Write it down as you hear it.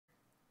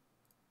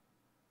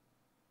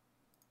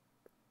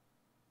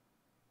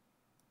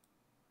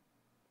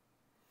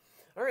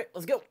Alright,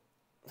 let's go.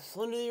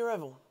 Slender the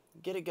Arrival.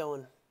 Get it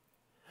going.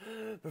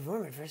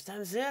 Perform it first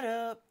time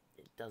setup.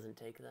 It doesn't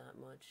take that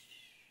much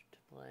to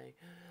play.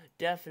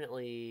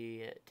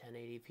 Definitely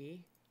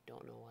 1080p.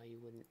 Don't know why you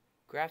wouldn't.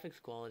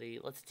 Graphics quality.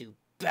 Let's do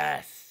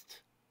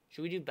best.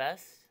 Should we do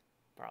best?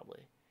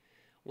 Probably.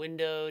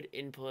 Windowed,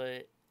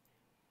 input.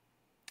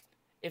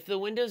 If the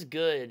window's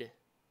good,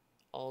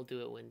 I'll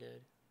do it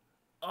windowed.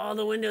 Oh,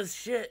 the window's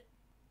shit.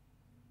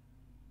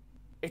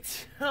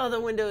 Oh, the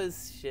window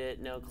is shit.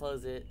 No,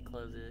 close it.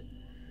 Close it.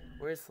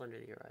 Where's Slender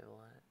the Arrival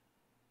at?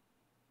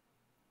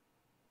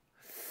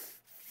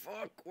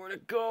 Fuck, where'd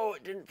it go?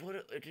 It didn't put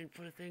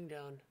a thing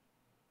down.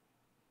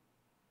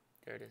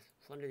 There it is.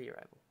 Slender the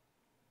Arrival.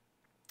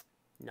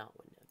 Not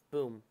windowed.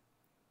 Boom.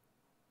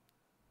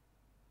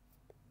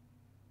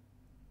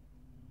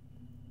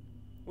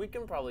 We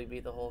can probably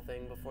beat the whole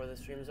thing before the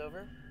stream's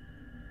over.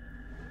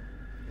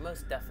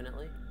 Most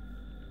definitely.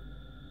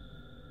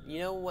 You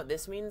know what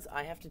this means?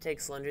 I have to take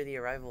Slender the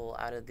Arrival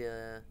out of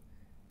the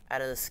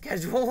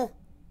schedule.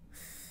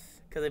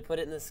 Because I put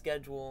it in the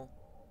schedule.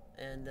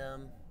 And,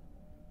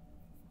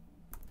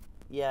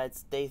 yeah,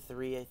 it's day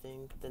 3, I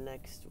think. The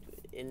next,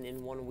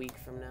 in 1 week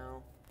from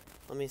now.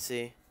 Let me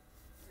see.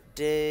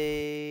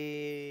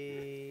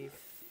 Day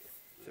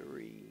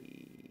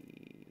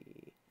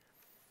 3.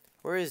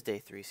 Where is day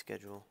 3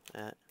 schedule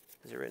at?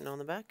 Is it written on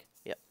the back?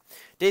 Yep.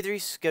 Day 3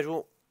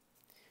 schedule.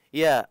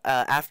 Yeah,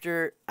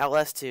 after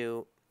Outlast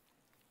 2,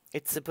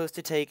 it's supposed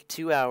to take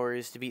 2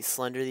 hours to beat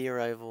Slender the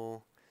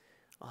Arrival.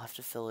 I'll have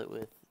to fill it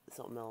with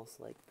something else,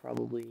 like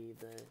probably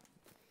the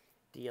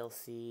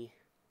DLC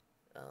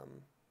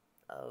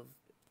of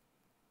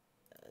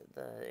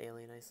the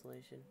Alien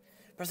Isolation.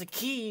 Press a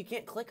key, you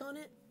can't click on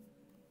it?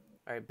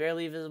 Alright,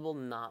 barely visible,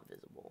 not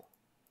visible.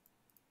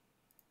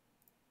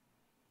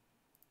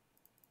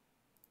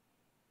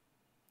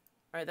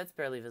 Alright, that's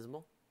barely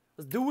visible.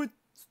 Let's do it!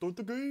 Start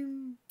the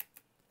game!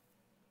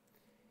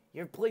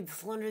 You ever played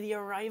Slender the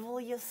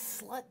Arrival, you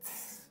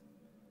sluts?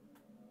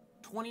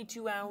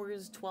 22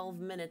 hours, 12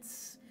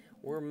 minutes.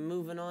 We're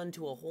moving on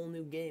to a whole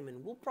new game,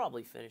 and we'll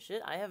probably finish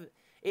it.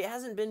 It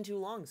hasn't been too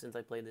long since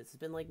I played this. It's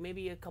been like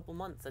maybe a couple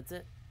months, that's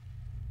it.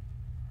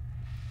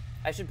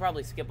 I should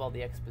probably skip all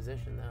the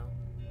exposition, though.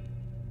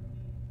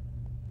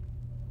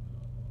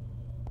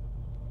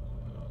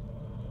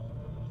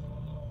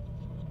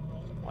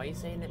 Why are you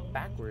saying it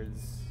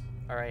backwards?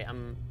 Alright,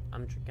 I'm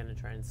gonna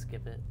try and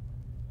skip it.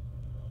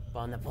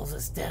 Bond that pulls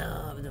us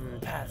down the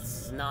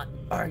paths, not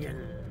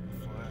bargain.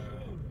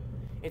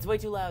 It's way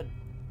too loud.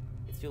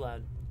 It's too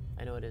loud.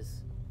 I know it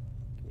is.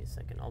 Give me a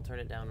second. I'll turn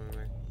it down when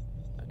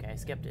we're... Okay, I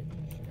skipped it.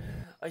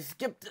 I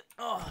skipped it.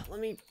 Oh,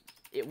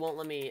 it won't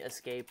let me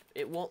escape.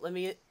 It won't let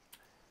me...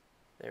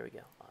 There we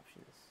go.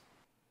 Options.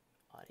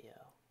 Audio.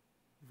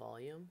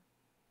 Volume.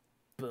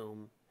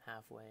 Boom.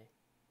 Halfway.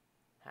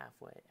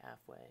 Halfway.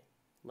 Halfway.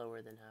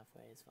 Lower than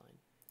halfway is fine.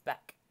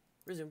 Back.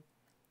 Resume.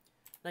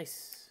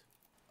 Nice.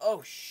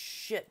 Oh,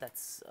 shit.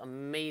 That's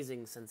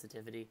amazing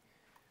sensitivity.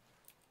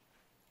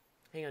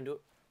 Hang on, do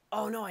it.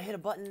 Oh, no, I hit a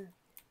button.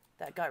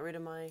 That got rid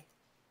of my...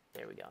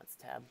 There we go. It's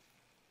tab.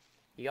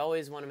 You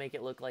always want to make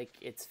it look like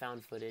it's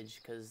found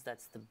footage, because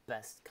that's the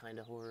best kind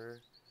of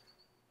horror.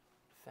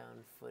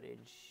 Found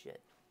footage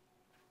shit.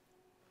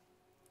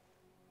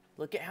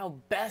 Look at how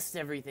best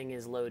everything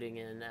is loading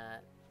in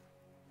at.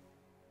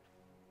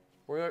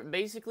 We're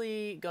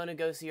basically gonna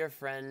go see our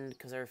friend,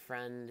 because our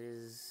friend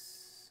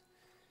is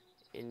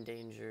in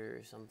danger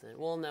or something.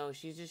 Well, no,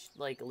 she just,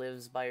 like,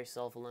 lives by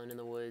herself alone in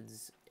the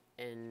woods,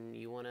 and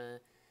you want to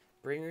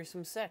bring her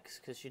some sex,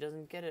 because she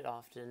doesn't get it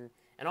often.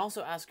 And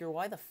also ask her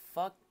why the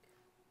fuck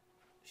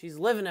she's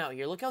living out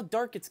here. Look how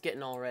dark it's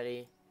getting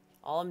already.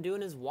 All I'm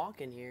doing is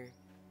walking here.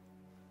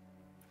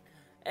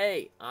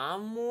 Hey,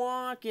 I'm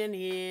walking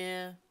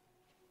here.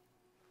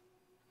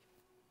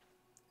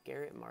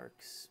 Garrett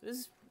Marks. This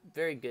is a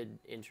very good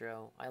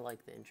intro. I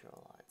like the intro a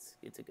lot.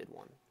 It's a good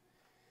one.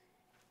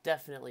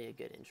 Definitely a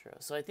good intro.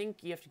 So I think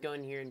you have to go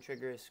in here and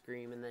trigger a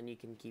scream, and then you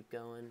can keep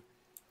going.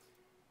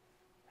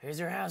 Here's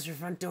her house. Her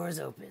front door's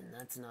open.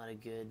 That's not a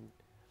good...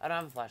 I don't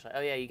have a flashlight.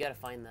 Oh, yeah, you gotta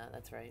find that.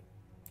 That's right.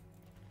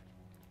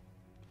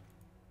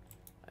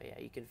 Oh, yeah,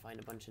 you can find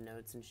a bunch of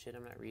notes and shit.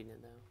 I'm not reading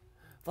it, though.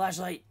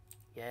 Flashlight!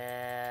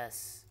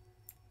 Yes!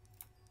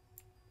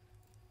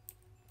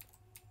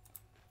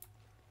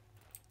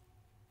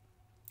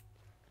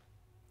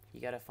 You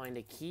gotta find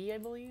a key, I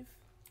believe?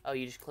 Oh,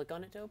 you just click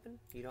on it to open?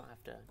 You don't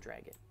have to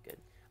drag it. Good.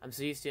 I'm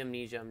so used to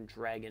Amnesia, I'm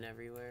dragging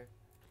everywhere.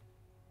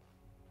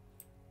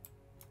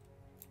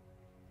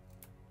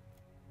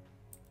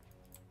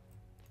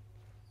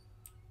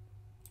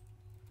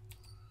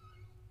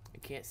 I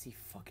can't see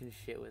fucking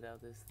shit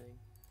without this thing.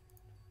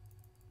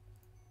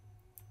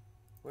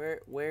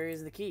 Where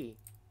is the key?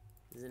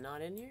 Is it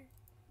not in here?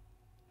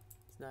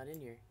 It's not in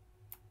here.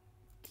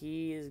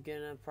 Key is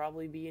gonna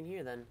probably be in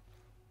here then.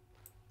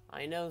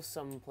 I know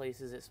some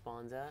places it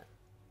spawns at.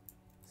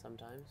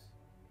 Sometimes.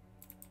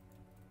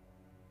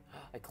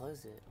 I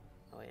closed it.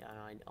 Oh wait,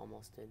 I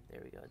almost did.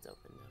 There we go, it's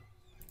open now.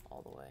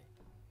 All the way.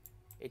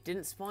 It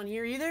didn't spawn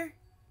here either?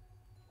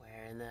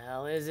 Where in the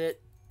hell is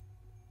it?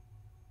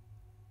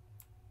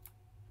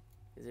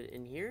 Is it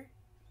in here?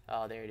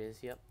 Oh, there it is.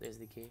 Yep, there's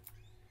the key.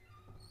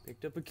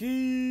 Picked up a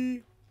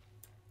key.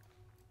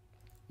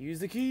 Use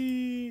the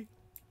key.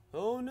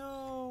 Oh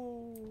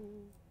no.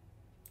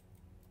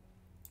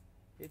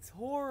 It's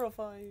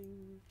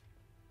horrifying.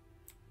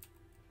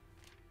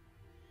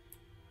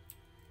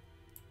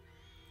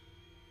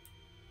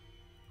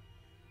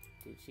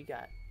 Dude, she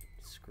got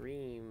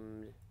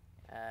screamed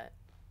at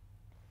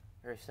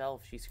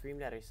herself. She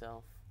screamed at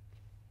herself.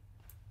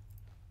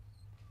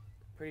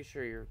 Pretty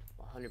sure you're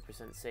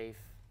 100% safe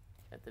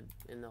at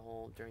during the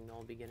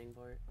whole beginning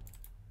part.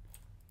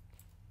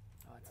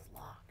 Oh, it's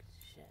locked.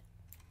 Shit.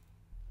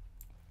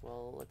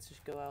 Well, let's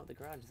just go out the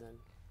garage then.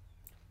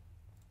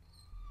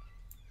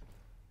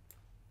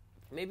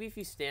 Maybe if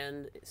you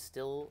stand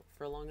still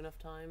for a long enough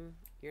time,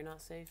 you're not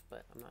safe,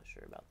 but I'm not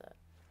sure about that.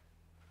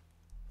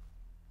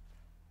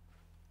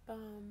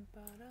 Bum,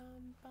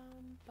 ba-dum,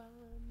 bum, bum,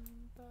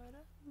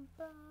 ba-dum,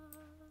 bum.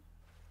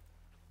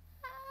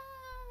 Ah.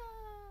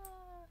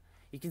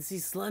 You can see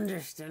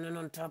Slender standing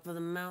on top of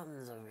the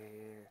mountains over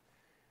here.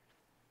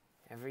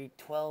 Every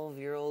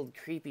 12-year-old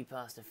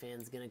creepypasta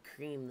fan's gonna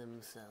cream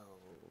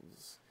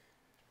themselves.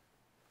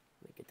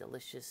 Make a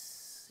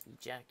delicious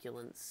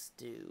ejaculant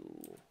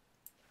stew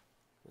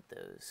with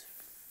those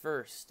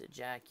first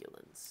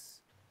ejaculants.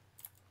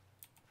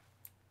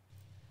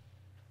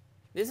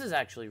 This is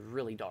actually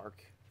really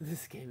dark.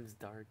 This game is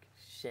dark.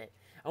 Shit.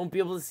 I won't be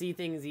able to see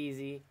things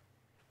easy,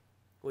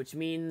 which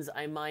means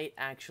it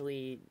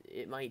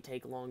might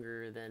take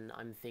longer than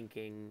I'm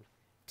thinking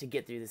to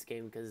get through this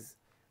game, because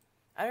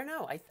I don't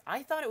know.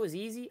 I thought it was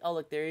easy. Oh,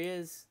 look, there he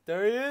is.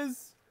 There he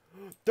is.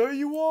 There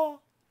you are.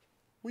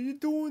 What you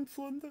doing,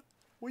 Slender?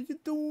 What you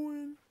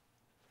doing?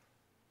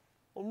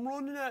 I'm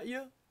running at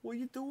you. What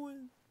you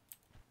doing?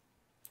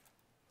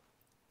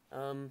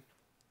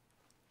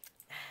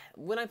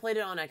 When I played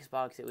it on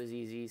Xbox, it was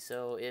easy.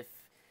 So if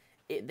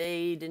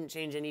they didn't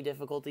change any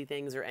difficulty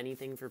things or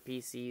anything for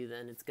PC,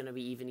 then it's gonna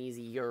be even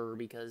easier,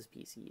 because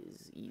PC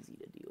is easy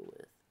to deal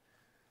with.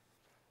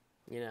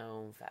 You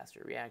know,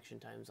 faster reaction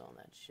times, all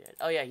that shit.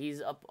 Oh yeah, he's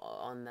up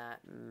on that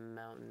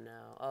mountain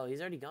now. Oh,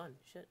 he's already gone.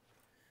 Shit.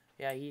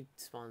 Yeah, he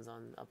spawns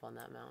up on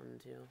that mountain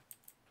too.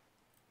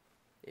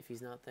 If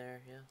he's not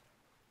there, yeah.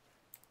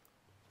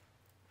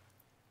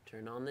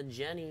 Turn on the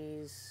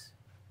jennies.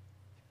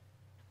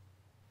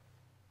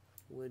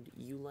 Would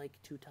you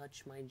like to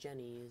touch my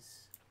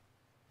jennies?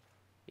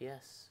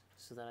 Yes,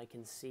 so that I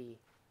can see.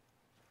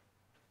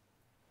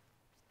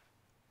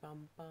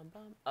 Bum, bum,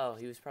 bum. Oh,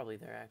 he was probably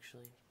there,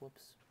 actually.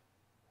 Whoops.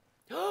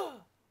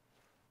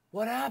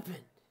 What happened?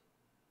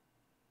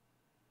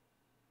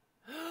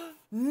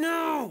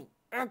 No!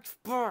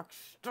 Xbox,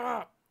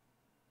 stop!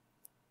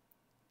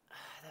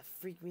 That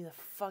freaked me the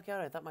fuck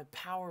out. I thought my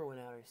power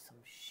went out or some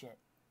shit.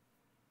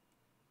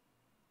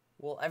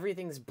 Well,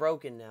 everything's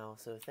broken now,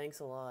 so thanks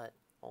a lot.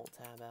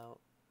 Alt-tab out.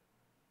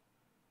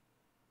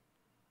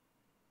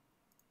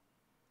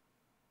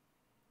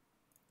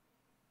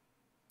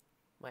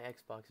 My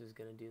Xbox is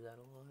gonna do that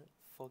a lot.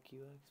 Fuck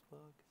you,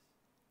 Xbox.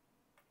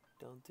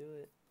 Don't do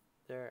it.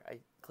 There, I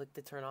clicked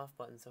the turn off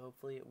button, so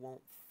hopefully it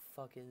won't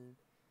fucking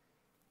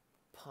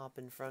pop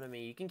in front of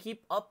me. You can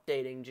keep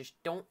updating, just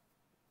don't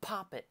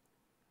pop it.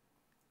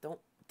 Don't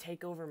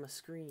take over my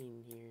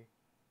screen here.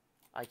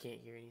 I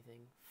can't hear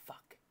anything.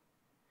 Fuck.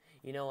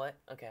 You know what?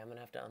 Okay, I'm gonna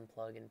have to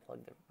unplug and plug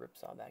the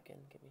ripsaw back in.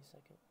 Give me a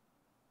second.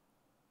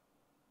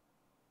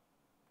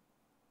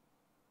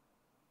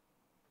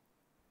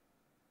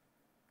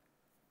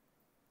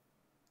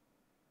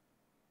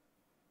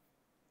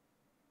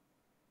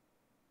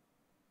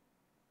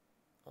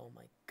 Oh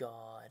my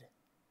god.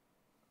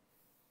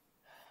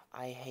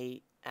 I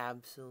hate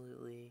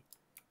absolutely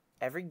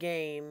every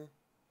game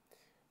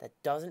that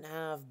doesn't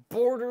have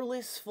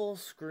borderless full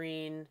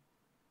screen.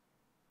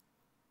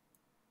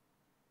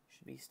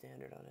 Should be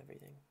standard on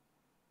everything.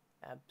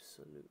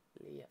 Absolutely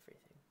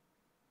everything.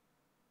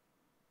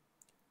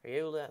 Are you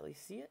able to at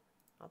least see it?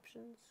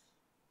 Options?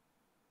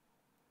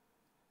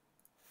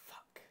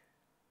 Fuck.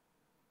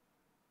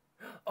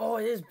 Oh,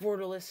 it is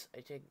borderless.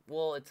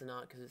 Well, it's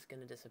not, because it's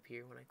going to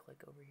disappear when I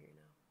click over here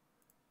now.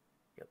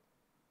 Yep.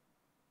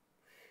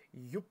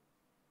 Yup.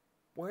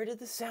 Where did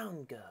the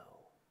sound go?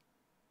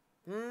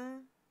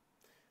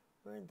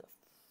 Where did the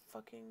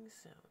fucking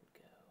sound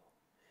go?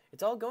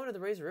 It's all going to the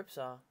Razor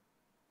Ripsaw.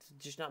 It's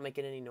just not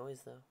making any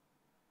noise, though.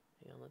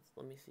 Hang on,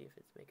 let me see if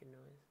it's making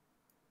noise.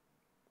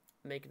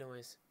 Make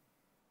noise.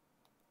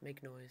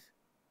 Make noise.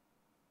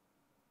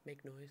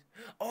 Make noise.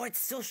 Oh, it's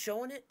still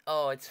showing it?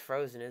 Oh, it's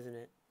frozen, isn't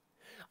it?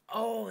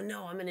 Oh,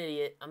 no, I'm an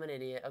idiot. I'm an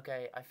idiot.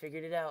 Okay, I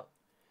figured it out.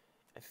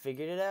 I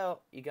figured it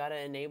out. You gotta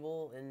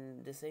enable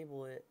and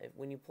disable it.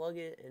 When you plug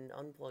it and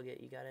unplug it,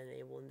 you gotta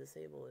enable and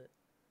disable it.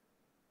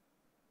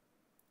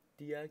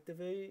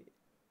 Deactivate.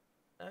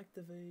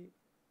 Activate.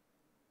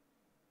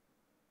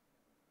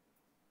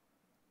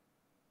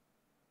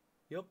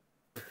 Yep.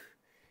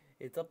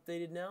 It's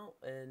updated now,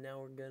 and now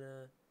we're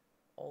gonna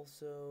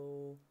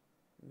also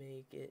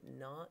make it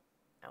not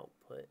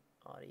output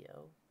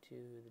audio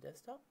to the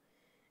desktop.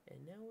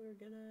 And now we're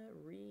gonna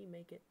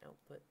remake it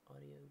output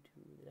audio to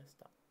the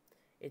desktop.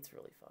 It's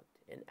really fucked.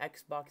 And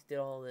Xbox did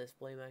all this.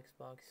 Blame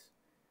Xbox.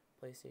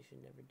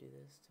 PlayStation never do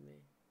this to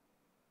me.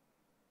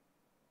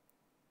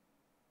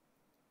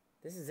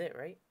 This is it,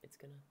 right? It's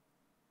gonna...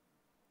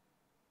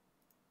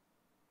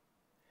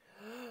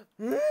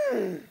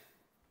 It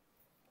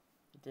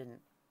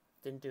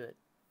didn't do it.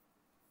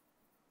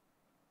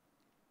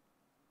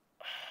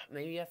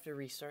 Maybe you have to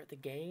restart the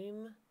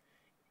game?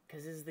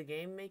 Because is the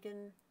game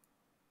making...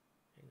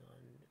 Hang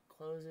on.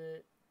 Close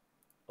it.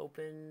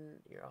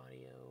 Open your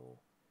audio.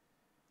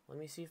 Let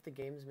me see if the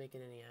game's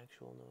making any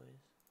actual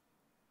noise.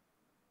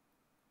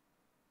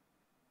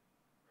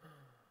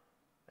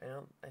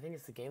 I think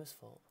it's the game's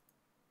fault.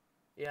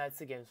 Yeah, it's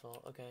the game's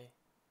fault. Okay.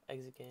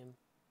 Exit game.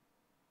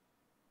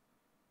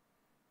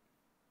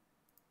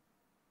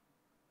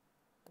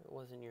 It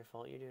wasn't your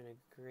fault. You're doing a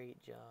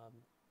great job,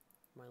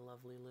 my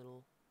lovely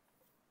little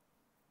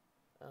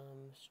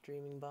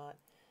streaming bot.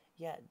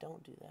 Yeah,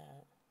 don't do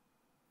that.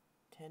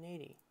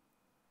 1080.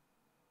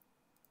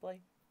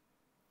 Play.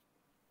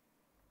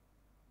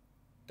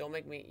 Don't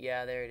make me...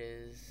 Yeah, there it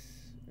is.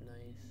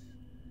 Nice.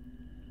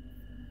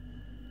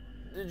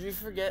 Did you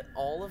forget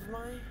all of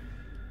my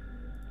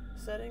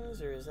settings,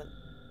 or is that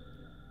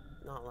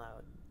not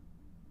loud?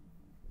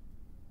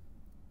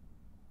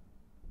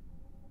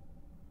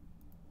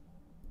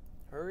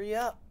 Hurry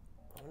up!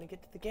 I want to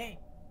get to the game.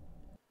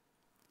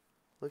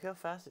 Look how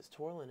fast it's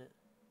twirling it.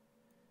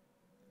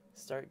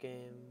 Start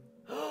game.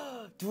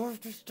 Do I have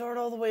to start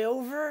all the way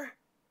over?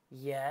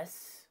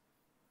 Yes.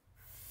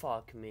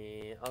 Fuck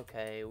me.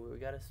 Okay, we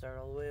gotta start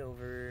all the way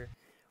over.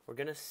 We're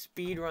gonna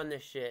speed run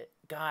this shit.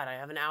 God, I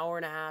have an hour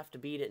and a half to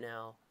beat it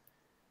now.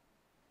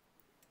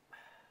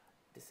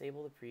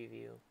 Disable the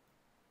preview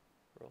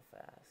real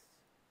fast.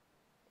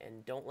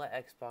 And don't let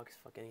Xbox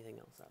fuck anything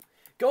else up.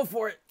 Go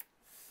for it!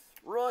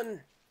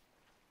 Run!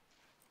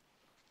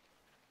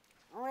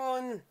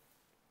 Run!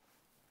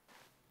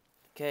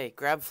 Okay,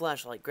 grab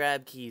flashlight,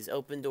 grab keys,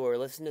 open door,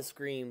 listen to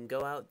scream,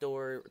 go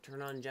outdoor,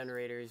 turn on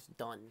generators,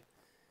 done.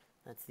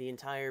 That's the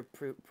entire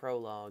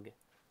prologue.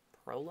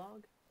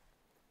 Prologue?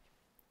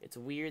 It's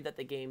weird that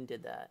the game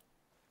did that.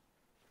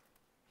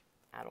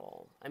 At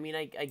all. I mean,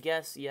 I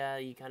guess, yeah,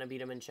 you kind of beat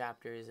them in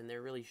chapters, and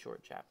they're really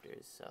short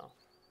chapters, so...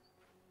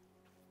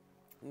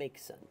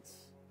 Makes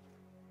sense.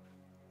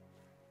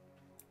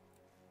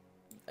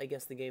 I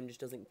guess the game just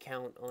doesn't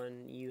count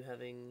on you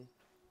having...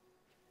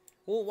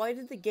 Well, why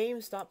did the game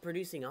stop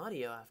producing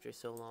audio after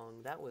so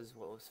long? That was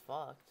what was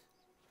fucked.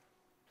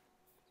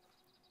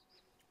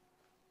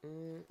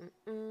 I'm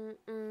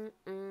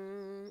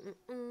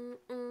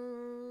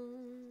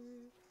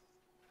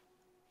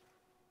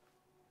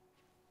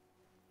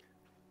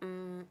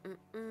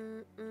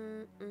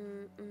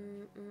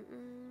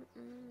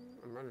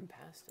running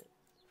past it.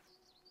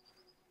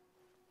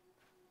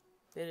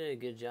 They did a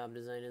good job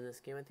designing this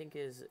game. I think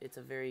it's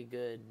a very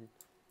good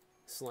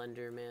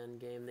Slender Man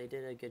game. They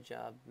did a good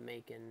job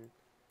making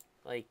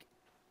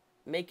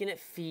it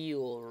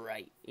feel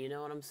right. You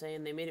know what I'm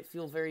saying? They made it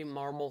feel very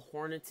Marble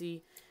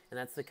Hornety, and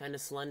that's the kind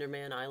of Slender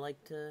Man I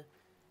like to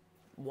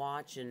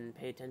watch and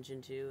pay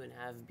attention to and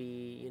have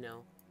be, you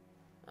know,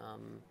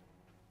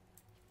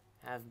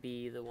 have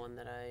be the one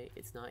that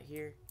it's not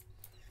here.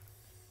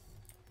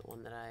 The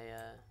one that I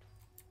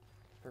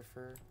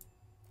prefer.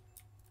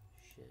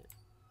 Shit.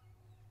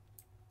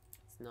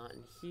 It's not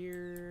in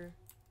here.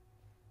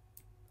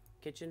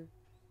 Kitchen.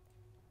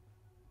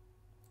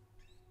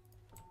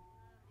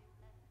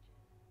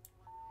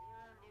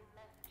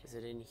 Is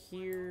it in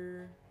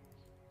here?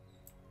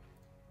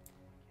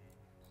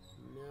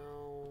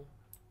 No.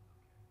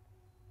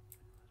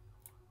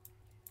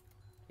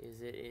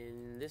 Is it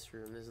in this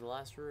room? This is the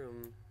last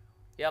room.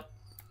 Yep.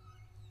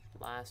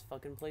 Last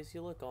fucking place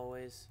you look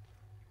always.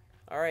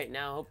 Alright,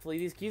 now hopefully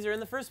these keys are in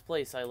the first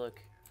place I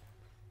look.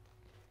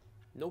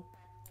 Nope.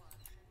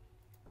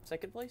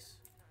 Second place?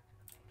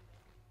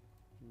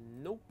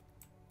 Nope.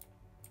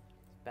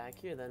 It's back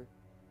here then.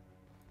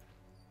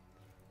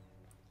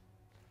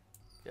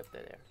 Yep,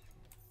 they're there.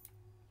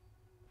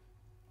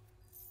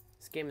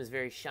 This game is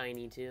very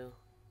shiny too.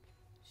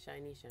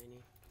 Shiny,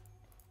 shiny.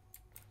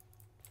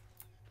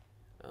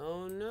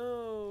 Oh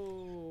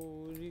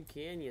no!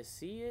 Can you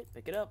see it?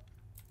 Pick it up.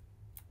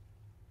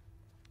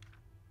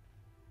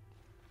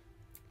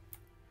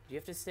 Do you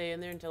have to stay in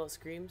there until it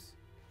screams?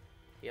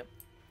 Yep.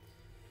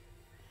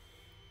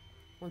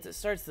 Once it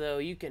starts though,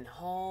 you can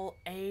haul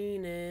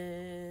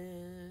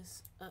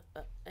anus.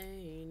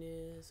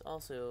 Anus.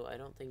 Also, I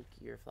don't think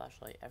your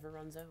flashlight ever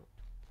runs out.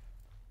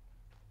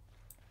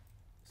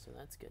 So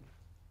that's good.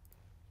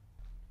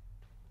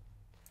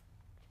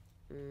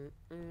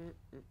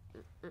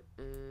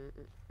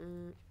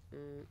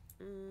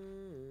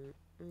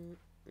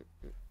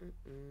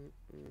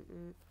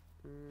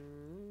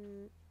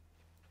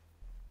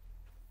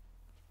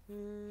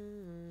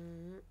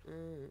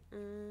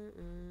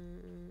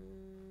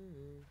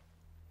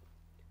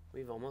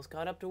 We've almost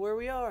caught up to where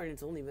we are, and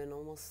it's only been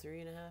almost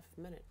 3.5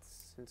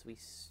 minutes since we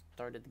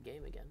started the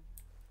game again.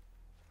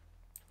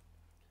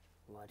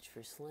 Watch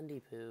for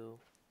Slendy Poo.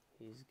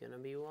 He's gonna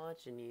be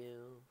watching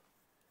you.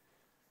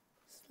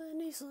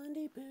 Slendy,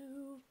 Slendy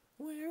Poo,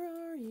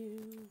 where are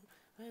you?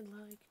 I'd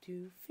like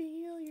to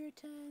feel your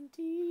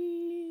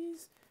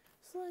tenties.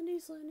 Slendy,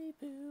 Slendy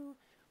Poo,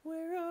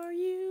 where are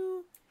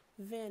you?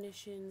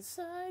 Vanish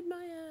inside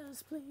my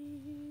ass,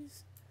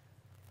 please.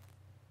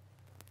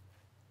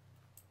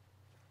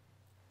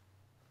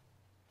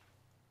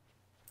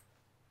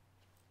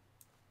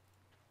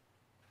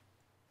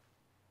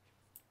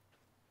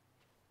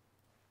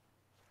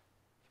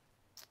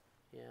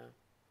 Yeah.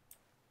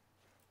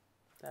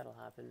 That'll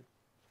happen.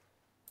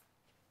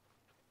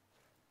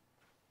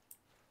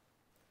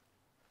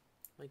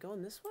 Am I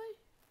going this way?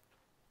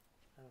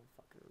 I don't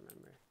fucking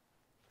remember.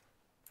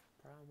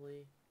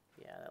 Probably.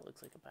 Yeah, that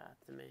looks like a path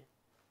to me.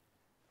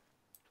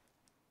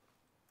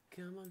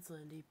 Come on,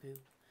 Slendy Poo.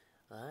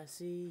 I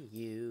see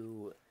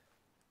you.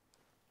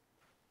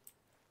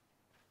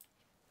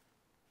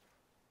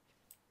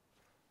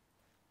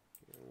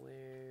 You're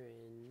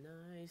wearing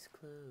nice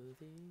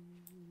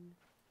clothing.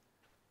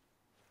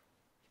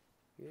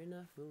 You're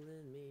not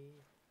fooling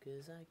me,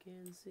 'cause I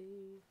can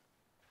see.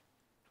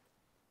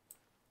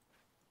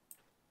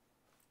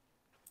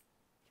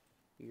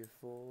 Your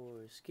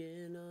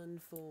foreskin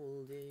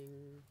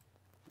unfolding.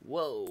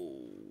 Whoa!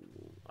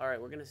 Alright,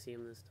 we're gonna see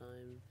him this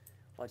time.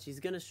 Watch, he's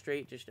gonna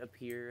straight just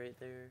appear right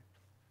there.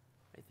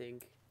 I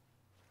think.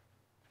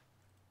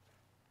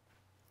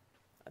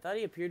 I thought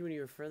he appeared when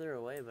you were further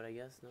away, but I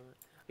guess not.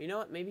 You know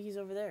what? Maybe he's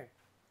over there.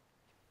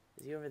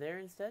 Is he over there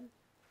instead?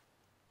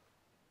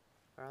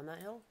 Or on that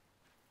hill?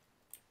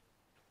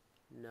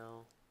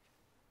 No.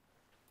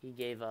 He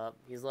gave up.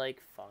 He's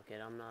like, fuck it,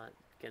 I'm not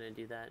gonna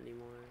do that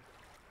anymore.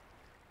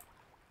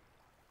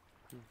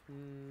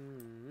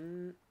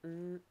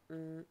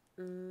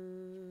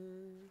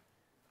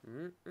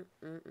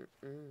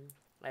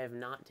 I have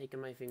not taken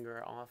my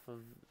finger off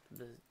of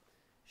the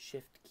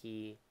shift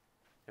key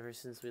ever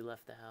since we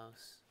left the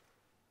house.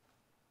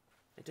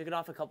 I took it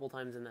off a couple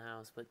times in the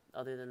house, but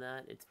other than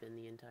that, it's been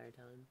the entire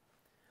time.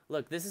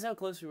 Look, this is how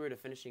close we were to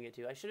finishing it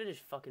too. I should have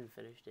just fucking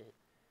finished it.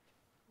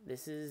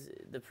 This is,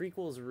 the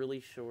prequel is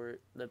really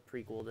short. The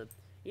prequel,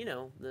 you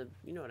know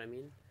what I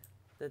mean.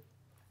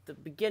 The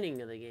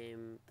beginning of the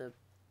game, the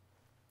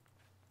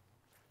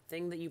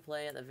thing that you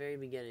play at the very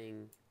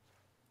beginning,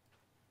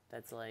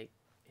 that's like,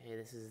 hey,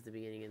 this is the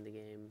beginning of the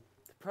game.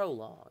 The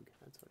prologue,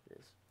 that's what it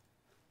is.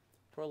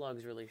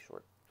 Prologue's really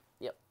short.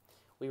 Yep.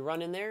 We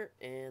run in there,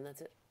 and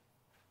that's it.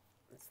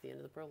 That's the end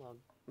of the prologue.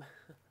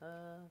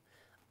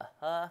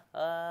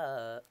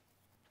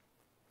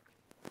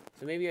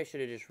 So maybe I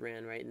should have just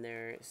ran right in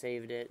there,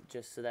 saved it,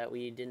 just so that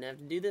we didn't have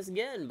to do this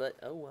again, but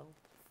oh well.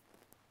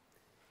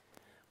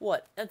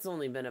 What? That's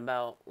only been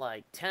about,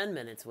 like, 10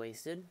 minutes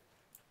wasted.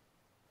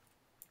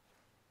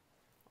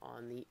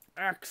 On the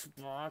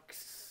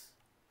Xbox.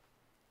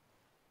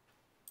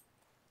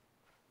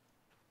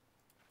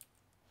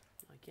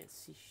 I can't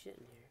see shit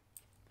in here.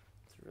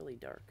 It's really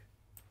dark.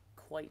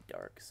 Quite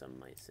dark, some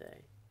might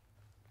say.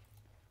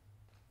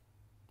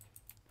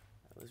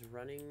 I was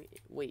running...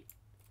 Wait.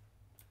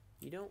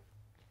 You don't...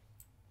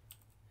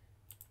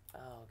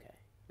 Oh, okay.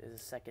 There's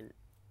a second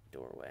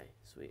doorway.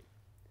 Sweet.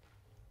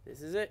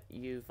 This is it.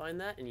 You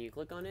find that, and you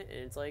click on it,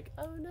 and it's like,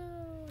 oh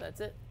no, that's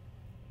it.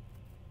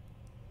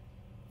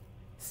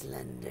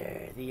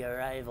 Slender, the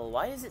arrival.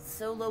 Why is it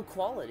so low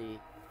quality?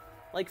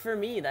 Like, for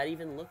me, that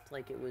even looked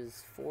like it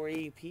was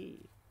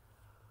 480p.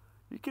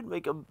 You could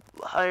make a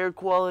higher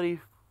quality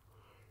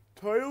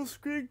title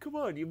screen? Come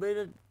on, you made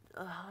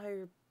a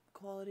higher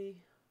quality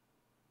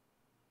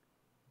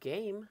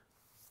game.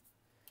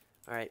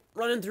 Alright,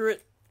 running through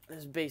it.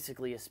 It's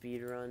basically a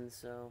speed run,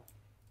 so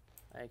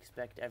I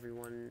expect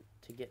everyone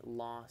to get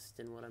lost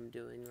in what I'm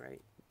doing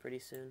right pretty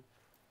soon.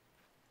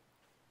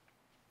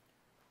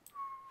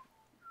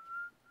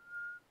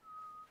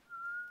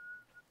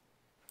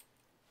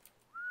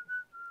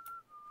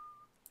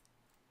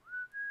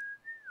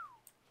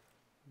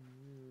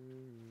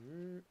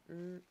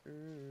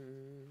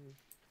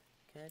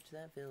 Catch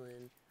that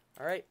villain.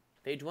 Alright,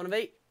 page 1 of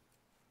 8.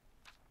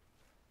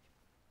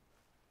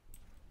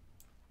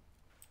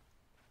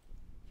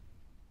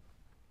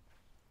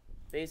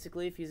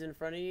 Basically, if he's in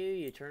front of you,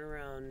 you turn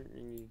around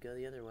and you go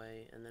the other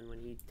way. And then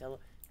when he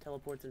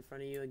teleports in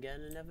front of you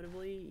again,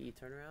 inevitably, you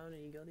turn around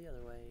and you go the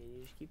other way. And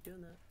you just keep doing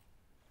that.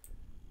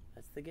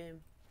 That's the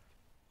game.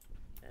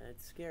 And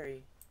it's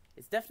scary.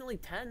 It's definitely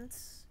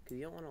tense, because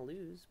you don't want to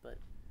lose, but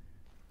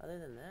other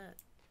than that,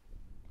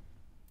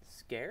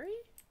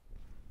 scary?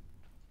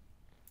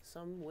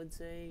 Some would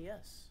say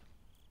yes.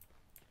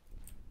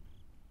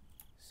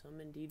 Some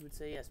indeed would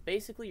say yes.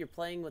 Basically, you're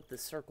playing with the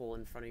circle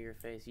in front of your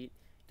face. You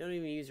don't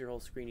even use your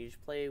whole screen. You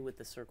just play with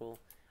the circle.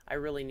 I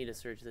really need to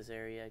search this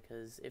area,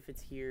 because if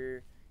it's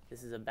here,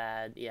 this is a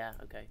bad... Yeah,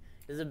 okay.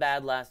 This is a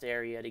bad last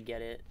area to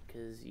get it,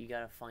 because you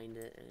gotta find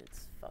it, and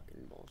it's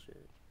fucking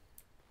bullshit.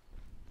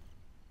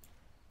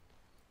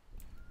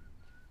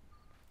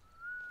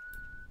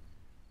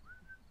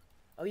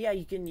 Oh yeah,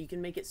 you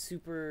can make it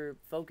super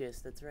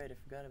focused. That's right, I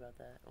forgot about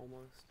that,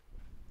 almost.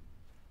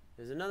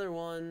 There's another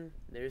one.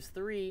 There's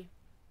 3.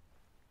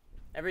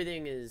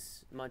 Everything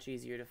is much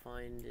easier to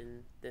find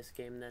in this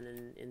game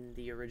than in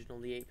the original,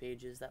 the 8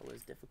 pages. That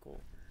was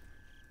difficult.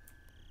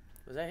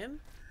 Was that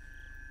him?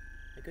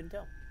 I couldn't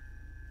tell.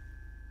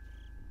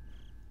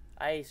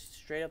 I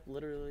straight up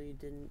literally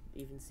didn't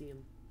even see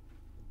him.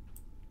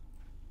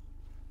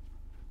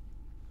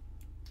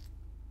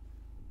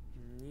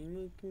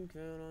 You can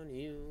count on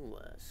you,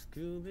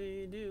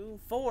 Scooby-Doo.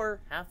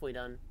 4, halfway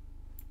done.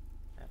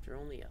 After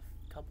only a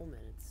couple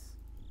minutes.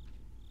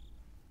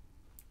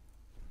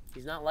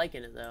 He's not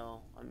liking it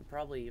though. I'm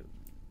probably,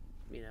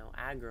 you know,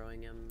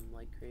 aggroing him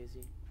like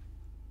crazy.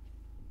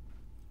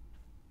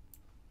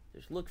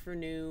 Just look for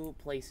new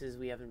places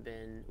we haven't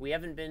been. We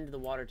haven't been to the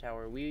water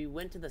tower. We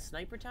went to the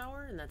sniper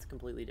tower, and that's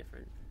completely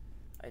different,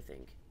 I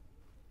think.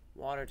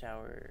 Water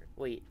tower.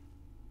 Wait.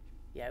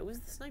 Yeah, it was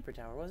the sniper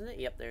tower, wasn't it?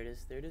 Yep, there it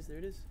is. There it is. There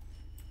it is.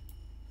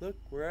 Look,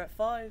 we're at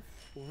 5.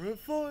 We're at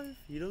 5.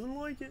 He doesn't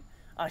like it.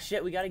 Ah,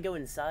 shit, we gotta go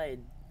inside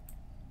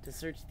to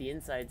search the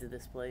insides of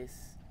this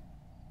place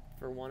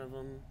for one of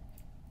them.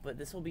 But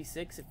this will be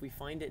 6 if we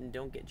find it and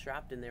don't get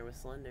trapped in there with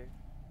Slender.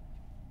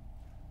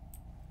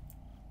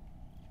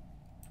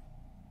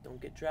 Don't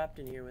get trapped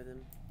in here with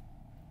him.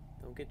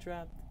 Don't get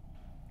trapped.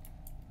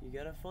 You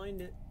gotta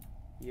find it.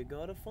 You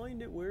gotta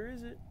find it. Where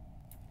is it?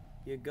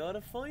 You gotta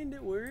find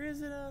it. Where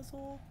is it,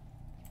 asshole?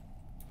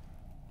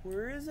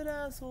 Where is it,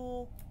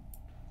 asshole?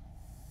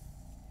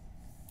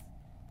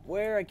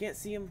 Where? I can't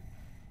see him.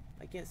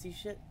 I can't see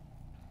shit.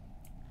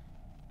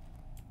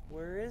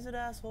 Where is it,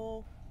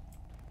 asshole?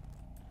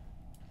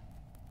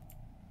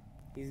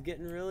 He's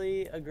getting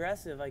really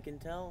aggressive, I can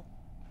tell.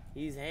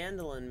 He's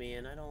handling me,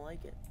 and I don't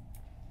like it.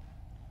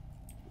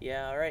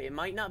 Yeah, alright, it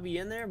might not be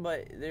in there,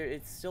 but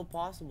it's still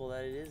possible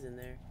that it is in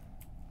there.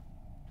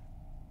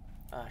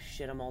 Ah,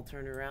 shit, I'm all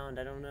turned around.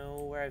 I don't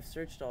know where I've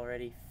searched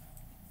already.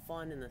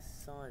 Fun in the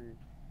sun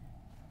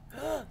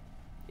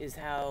is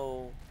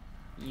how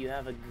you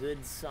have a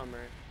good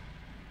summer.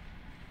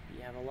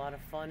 You have a lot of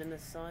fun in the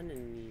sun,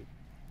 and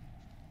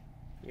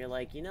you're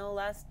like, you know,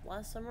 last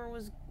summer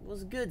was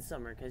good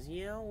summer, because,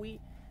 you know, we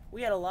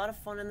had a lot of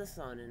fun in the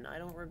sun, and I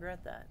don't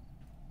regret that.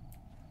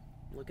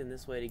 I'm looking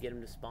this way to get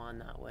him to spawn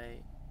that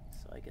way,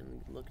 so I can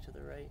look to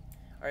the right.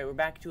 Alright, we're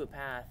back to a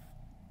path.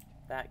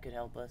 That could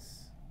help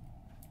us,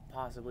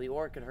 possibly,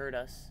 or it could hurt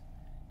us,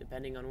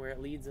 depending on where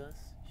it leads us.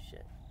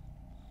 Shit.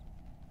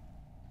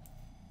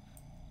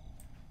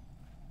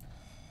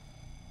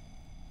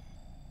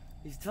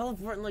 He's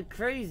teleporting like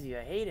crazy.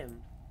 I hate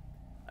him.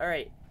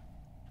 Alright.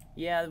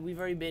 Yeah, we've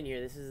already been here.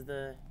 This is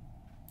the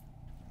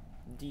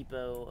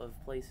depot of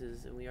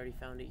places, and we already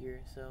found it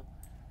here, so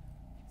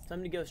it's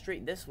time to go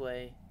straight this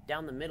way,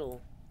 down the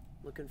middle,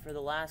 looking for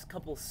the last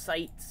couple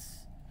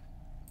sites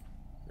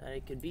that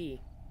it could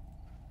be.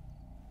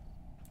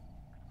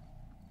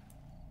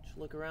 Just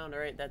look around.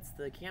 Alright, that's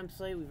the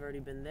campsite. We've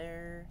already been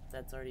there.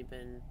 That's already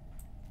been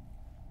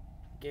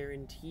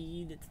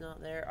guaranteed. It's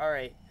not there.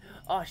 Alright.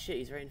 Oh shit,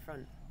 he's right in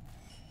front.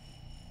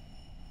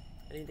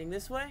 Anything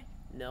this way?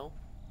 No.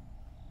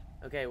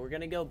 Okay, we're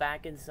gonna go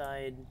back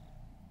inside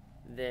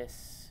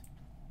this,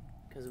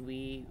 because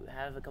we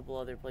have a couple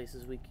other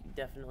places we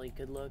definitely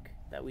could look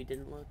that we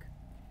didn't look.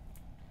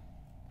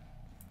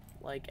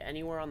 Like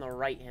anywhere on the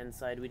right hand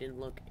side, we didn't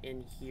look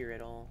in here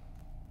at all.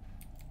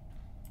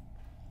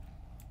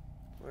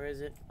 Where is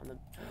it? On the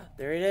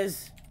there it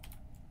is.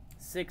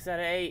 6 out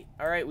of 8.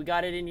 Alright, we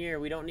got it in here.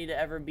 We don't need to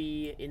ever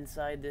be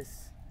inside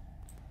this.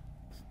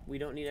 We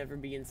don't need to ever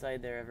be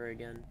inside there ever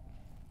again.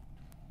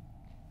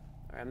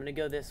 Alright, I'm gonna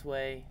go this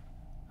way.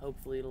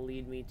 Hopefully it'll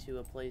lead me to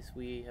a place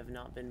we have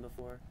not been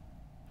before.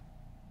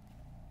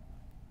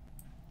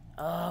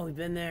 Oh, we've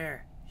been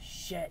there.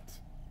 Shit.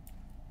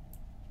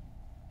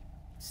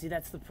 See,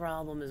 that's the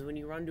problem, is when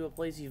you run to a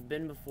place you've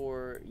been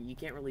before, you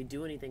can't really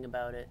do anything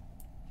about it.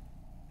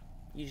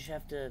 You just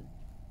have to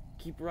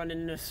keep running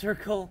in a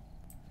circle.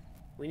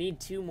 We need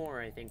 2 more,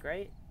 I think,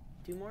 right?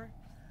 2 more?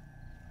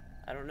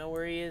 I don't know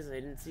where he is. I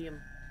didn't see him.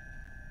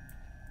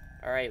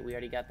 Alright, we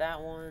already got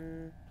that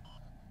one.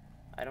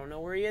 I don't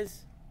know where he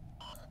is.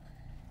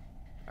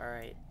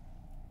 Alright.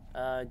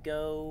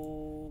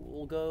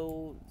 We'll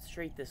go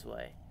straight this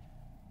way.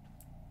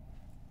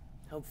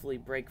 Hopefully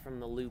break from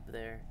the loop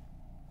there.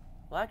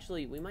 Well,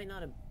 actually, we might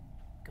not have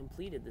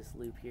completed this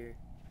loop here.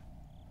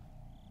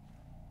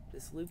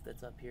 This loop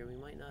that's up here, we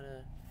might not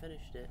have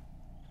finished it.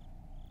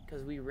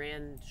 Because we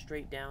ran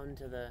straight down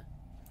to the...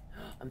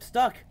 I'm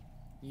stuck!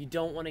 You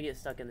don't want to get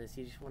stuck in this.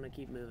 You just want to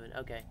keep moving.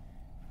 Okay.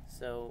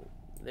 So,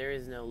 there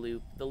is no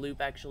loop. The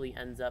loop actually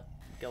ends up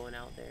going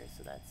out there,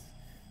 so that's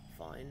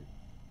fine.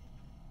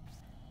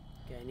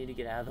 Okay, I need to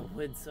get out of the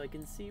woods so I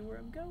can see where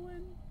I'm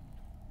going.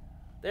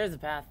 There's the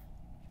path.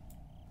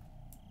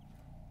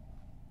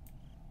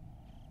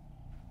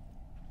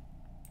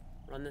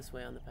 Run this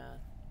way on the path.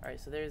 Alright,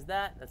 so there's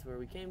that. That's where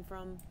we came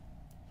from.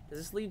 Does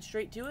this lead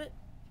straight to it?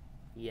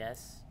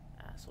 Yes.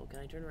 Asshole, can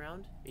I turn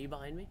around? Are you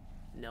behind me?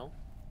 No.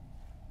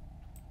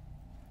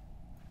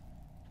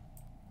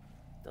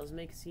 Does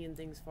make seeing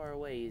things far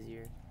away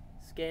easier.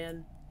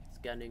 Scanning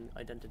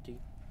identity.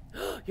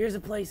 Here's a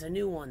place, a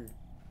new one.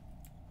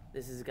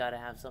 This has got to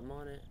have something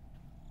on it.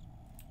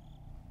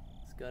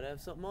 It's got to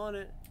have something on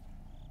it.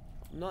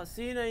 I'm not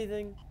seeing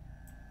anything.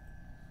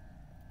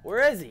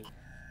 Where is he?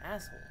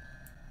 Asshole.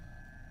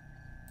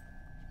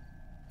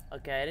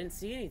 Okay, I didn't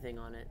see anything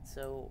on it,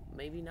 so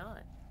maybe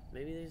not.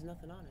 Maybe there's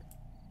nothing on it.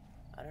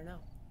 I don't know.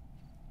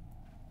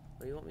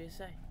 What do you want me to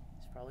say?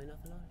 There's probably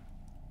nothing on it.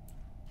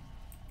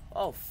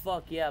 Oh,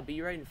 fuck yeah,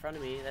 be right in front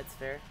of me. That's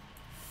fair.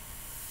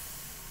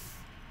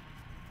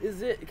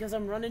 Is it because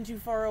I'm running too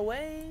far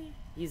away?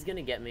 He's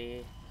gonna get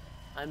me.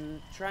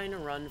 I'm trying to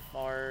run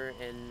far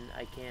and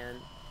I can't.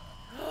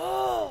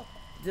 Oh!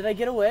 Did I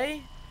get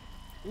away?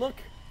 Look.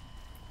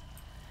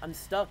 I'm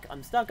stuck.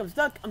 I'm stuck. I'm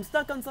stuck. I'm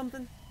stuck on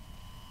something.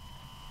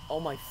 Oh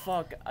my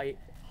fuck.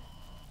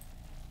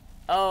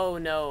 Oh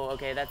no.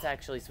 Okay, that's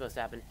actually supposed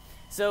to happen.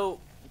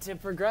 So, to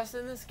progress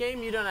in this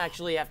game, you don't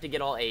actually have to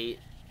get all 8.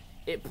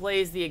 It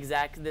plays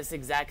this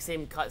exact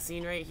same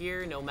cutscene right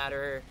here, no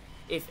matter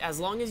as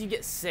long as you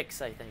get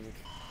 6, I think.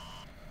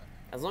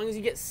 As long as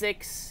you get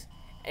 6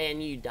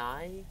 and you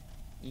die,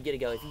 you get to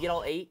go. If you get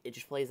all 8, it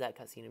just plays that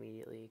cutscene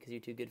immediately because you're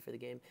too good for the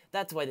game.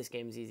 That's why this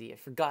game's easy. I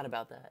forgot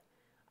about that.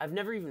 I've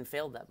never even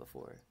failed that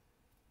before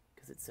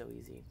because it's so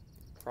easy.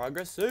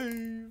 Progress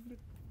saved.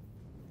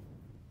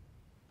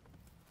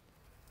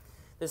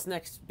 This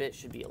next bit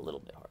should be a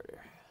little bit harder.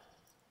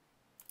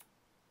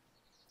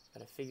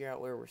 Gotta figure out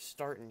where we're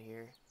starting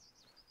here,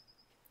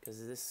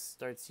 because this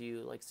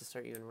likes to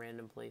start you in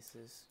random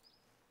places.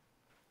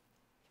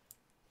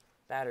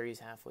 Battery's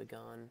halfway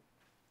gone,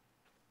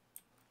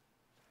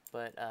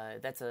 but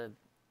that's a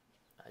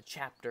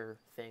chapter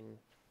thing,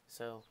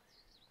 so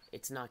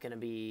it's not gonna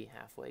be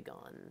halfway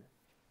gone.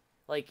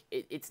 Like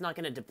it's not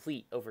gonna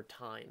deplete over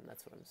time.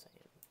 That's what I'm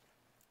saying.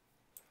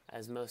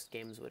 As most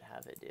games would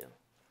have it do.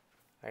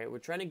 All right, we're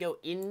trying to go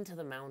into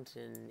the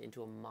mountain,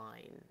 into a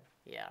mine.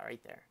 Yeah,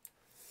 right there.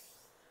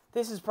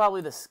 This is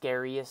probably the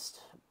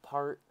scariest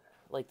part,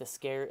 like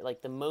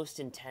the most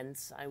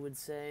intense, I would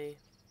say,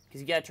 because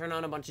you gotta turn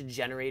on a bunch of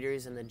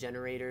generators, and the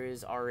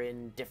generators are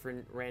in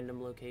different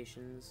random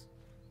locations.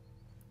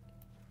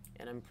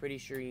 And I'm pretty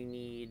sure you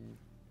need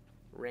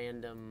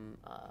random.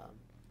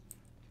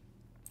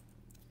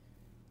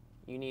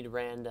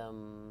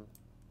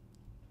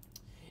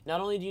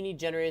 Not only do you need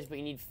generators, but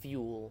you need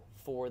fuel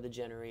for the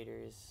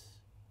generators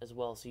as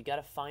well. So you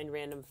gotta find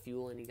random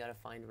fuel, and you gotta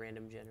find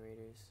random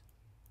generators.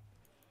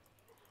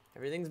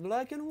 Everything's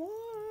black and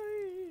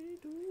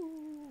white.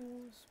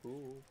 Ooh,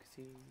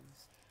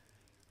 spooksies.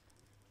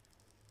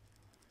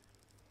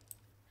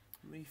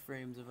 How many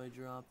frames have I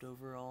dropped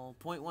overall?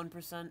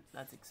 0.1%?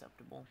 That's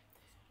acceptable.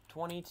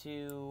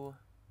 22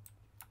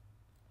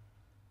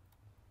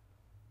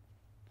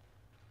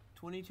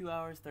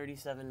 hours,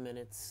 37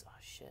 minutes. Oh,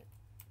 shit.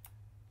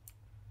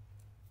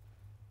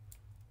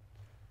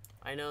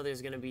 I know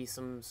there's going to be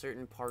some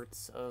certain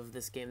parts of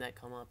this game that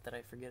come up that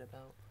I forget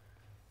about.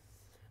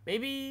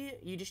 Maybe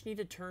you just need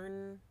to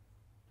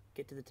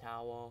get to the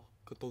tower.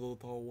 Get to the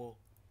tower.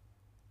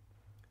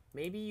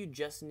 Maybe you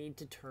just need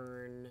to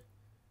turn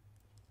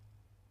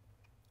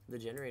the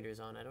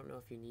generators on. I don't know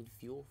if you need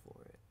fuel for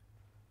it.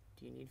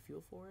 Do you need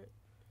fuel for it?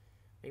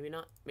 Maybe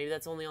not. Maybe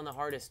that's only on the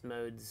hardest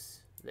modes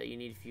that you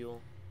need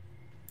fuel.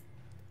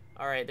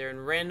 Alright, they're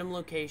in random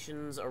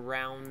locations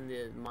around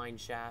the mine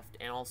shaft,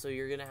 and also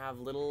you're gonna have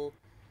little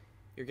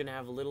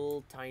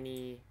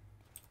tiny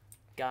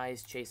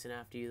guys chasing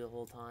after you the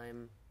whole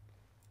time.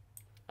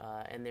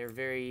 And they're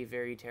very,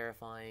 very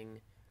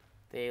terrifying.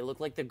 They look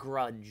like the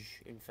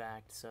Grudge, in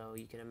fact, so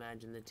you can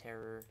imagine the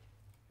terror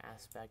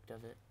aspect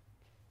of it.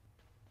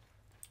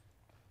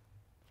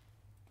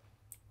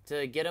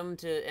 To get them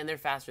to, and they're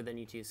faster than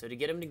you too, so to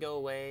get them to go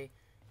away,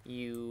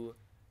 you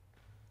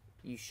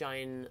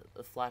shine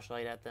a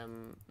flashlight at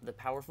them, the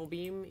powerful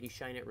beam, you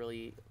shine it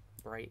really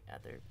bright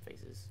at their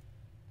faces.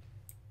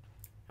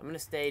 I'm gonna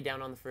stay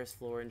down on the first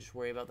floor and just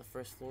worry about the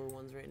first floor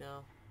ones right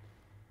now.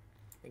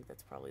 I think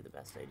that's probably the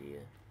best idea.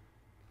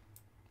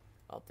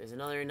 Oh, there's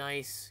another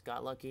nice.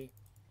 Got lucky.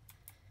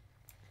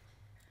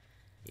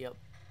 Yep.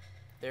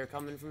 They're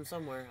coming from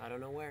somewhere. I don't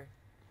know where.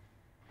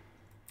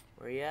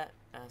 Where you at,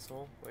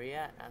 asshole? Where you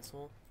at,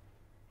 asshole?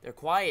 They're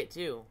quiet,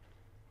 too.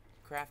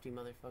 Crafty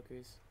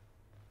motherfuckers.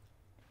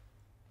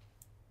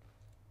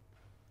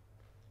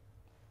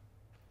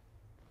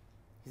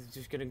 He's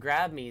just gonna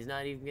grab me. He's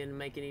not even gonna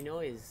make any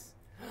noise.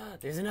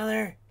 There's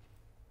another!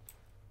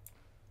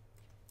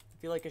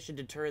 I feel like I should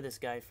deter this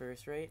guy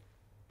first, right?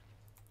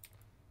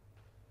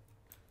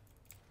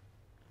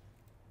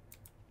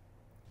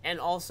 And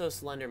also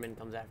Slenderman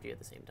comes after you at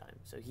the same time.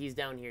 So he's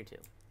down here too.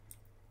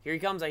 Here he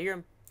comes, I hear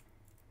him.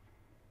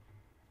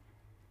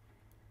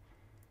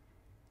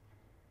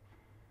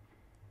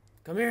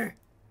 Come here.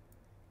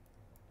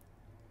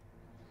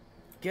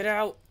 Get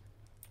out.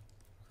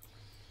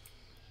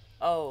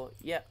 Oh,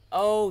 yeah.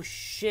 Oh,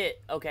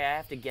 shit. Okay, I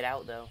have to get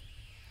out, though.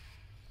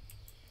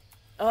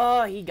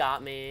 Oh, he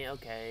got me.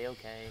 Okay,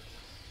 okay.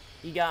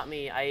 He got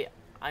me.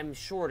 I'm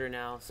shorter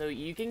now. So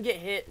you can get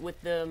hit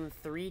with them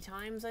 3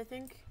 times, I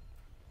think,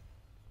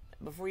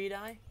 before you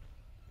die.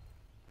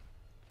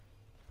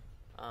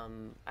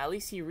 At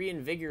least he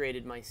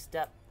reinvigorated my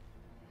step.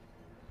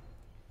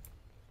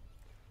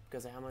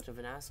 Because of how much of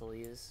an asshole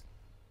he is.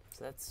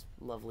 So that's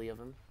lovely of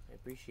him. I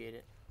appreciate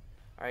it.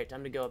 Alright,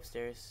 time to go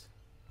upstairs.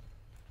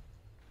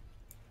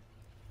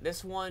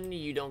 This one,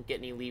 you don't get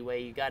any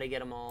leeway. You gotta get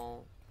them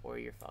all, or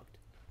you're fucked.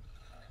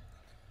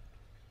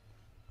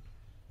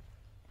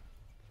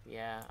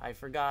 Yeah, I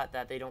forgot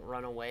that they don't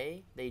run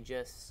away. They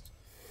just...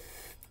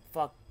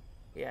 Fuck.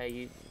 Yeah,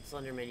 you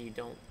Slenderman, you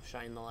don't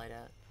shine the light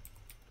at.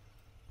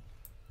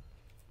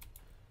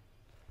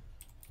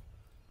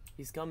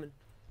 He's coming.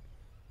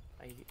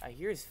 I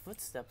hear his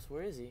footsteps.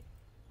 Where is he?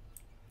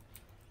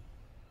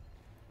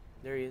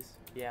 There he is.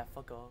 Yeah,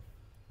 fuck off.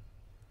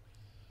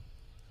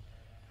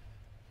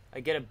 I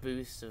get a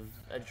boost of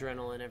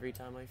adrenaline every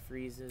time I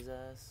freeze his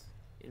ass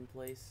in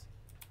place.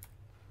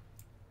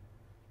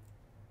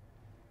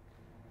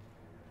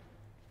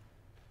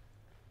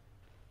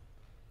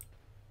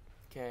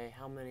 Okay,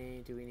 how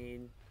many do we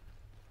need?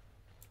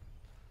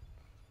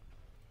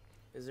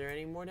 Is there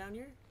any more down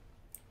here?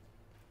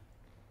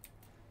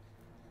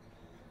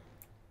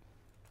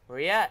 Where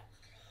you at?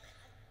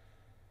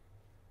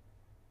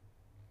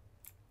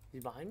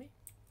 He's behind me?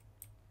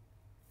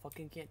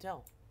 Fucking can't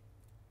tell.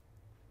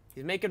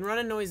 He's making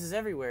running noises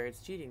everywhere. It's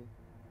cheating.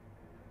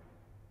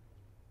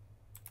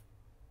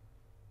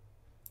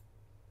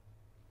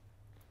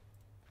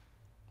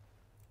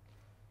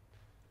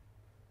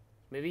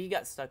 Maybe he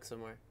got stuck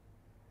somewhere.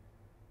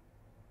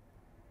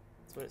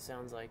 That's what it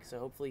sounds like. So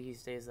hopefully he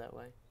stays that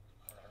way.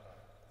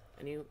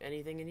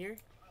 Anything in here?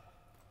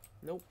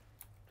 Nope.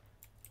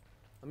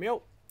 I'm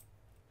out.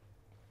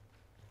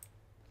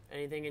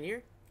 Anything in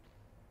here?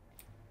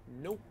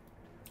 Nope.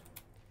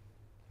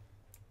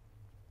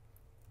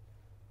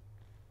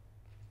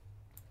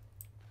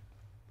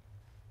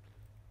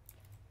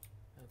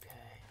 Okay.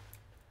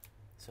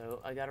 So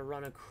I gotta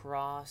run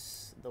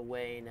across the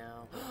way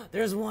now.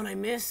 There's one I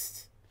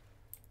missed!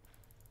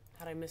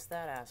 How'd I miss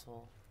that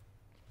asshole?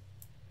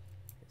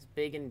 It's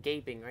big and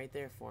gaping right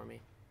there for me.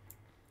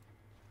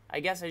 I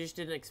guess I just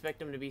didn't expect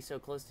them to be so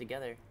close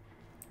together.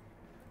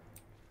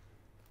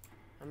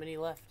 How many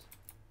left?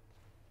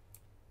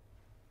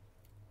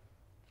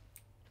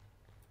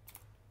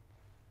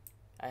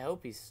 I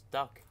hope he's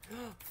stuck.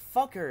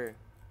 Fucker!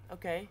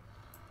 Okay.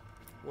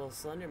 Well,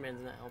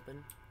 Slenderman's not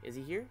helping. Is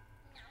he here?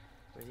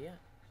 Where's he at?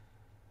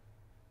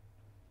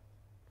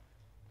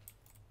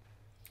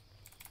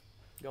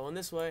 Going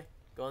this way.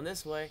 Going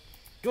this way.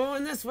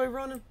 Going this way,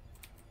 running!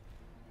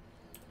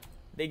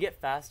 They get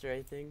faster,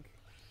 I think.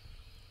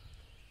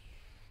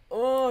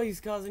 Oh,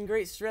 he's causing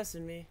great stress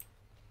in me.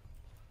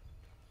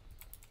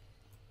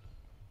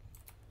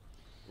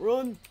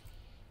 Run!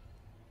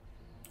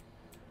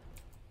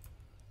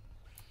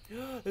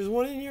 There's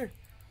one in here.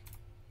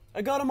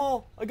 I got them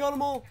all. I got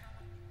them all.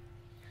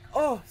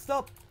 Oh,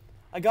 stop.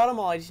 I got them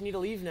all. I just need to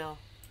leave now.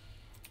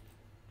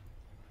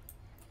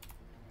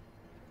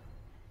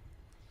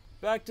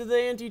 Back to the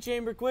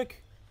antechamber,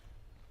 quick.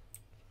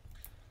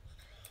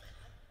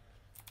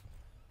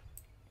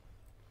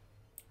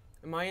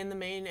 Am I in the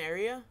main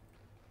area?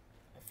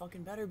 I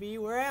fucking better be.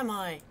 Where am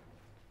I?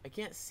 I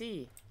can't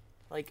see.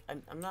 Like,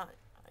 I'm not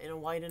in a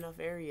wide enough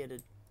area to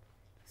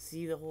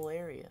see the whole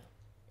area.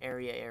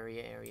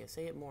 Area.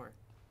 Say it more.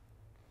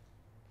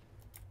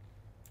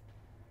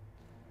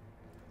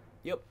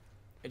 Yep.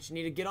 I just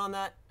need to get on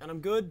that, and I'm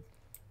good.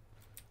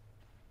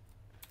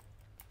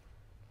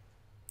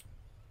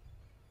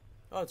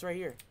 Oh, it's right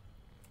here.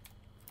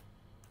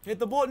 Hit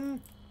the button!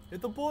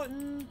 Hit the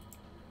button!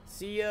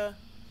 See ya.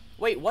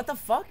 Wait, what the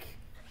fuck?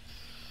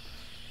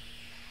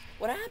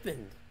 What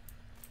happened?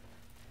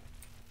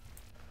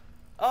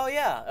 Oh,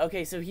 yeah.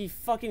 Okay, so he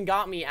fucking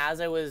got me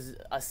as I was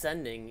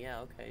ascending.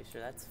 Yeah, okay,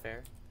 sure, that's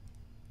fair.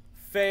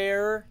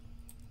 Fair.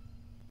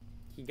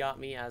 He got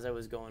me as I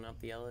was going up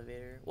the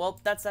elevator. Well,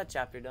 that's that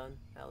chapter done,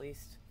 at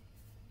least.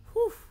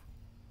 Whew.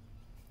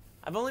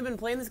 I've only been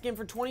playing this game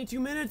for 22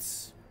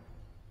 minutes.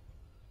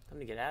 Time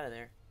to get out of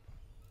there.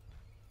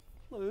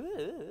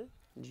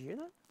 Did you hear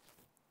that?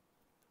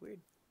 Weird.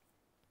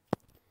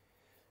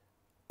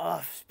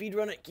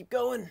 Speedrun it. Keep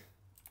going.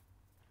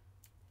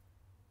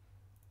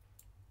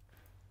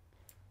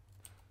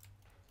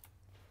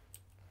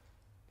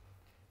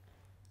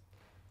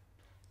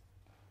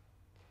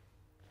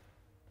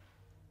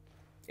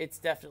 It's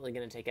definitely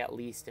going to take at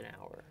least an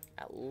hour.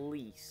 At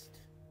least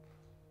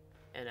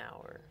an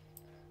hour.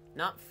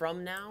 Not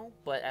from now,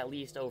 but at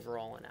least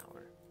overall an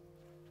hour.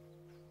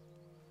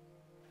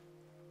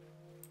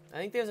 I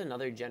think there's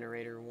another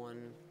generator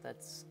one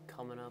that's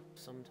coming up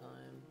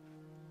sometime.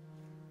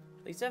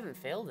 At least I haven't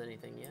failed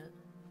anything yet.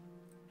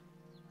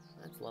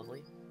 That's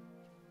lovely.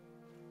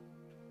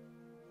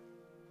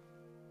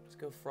 Let's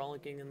go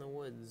frolicking in the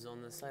woods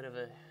on the side of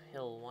a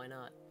hill. Why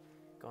not?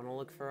 Gonna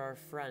look for our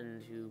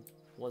friend who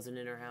wasn't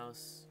in her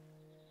house.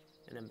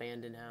 An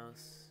abandoned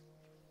house.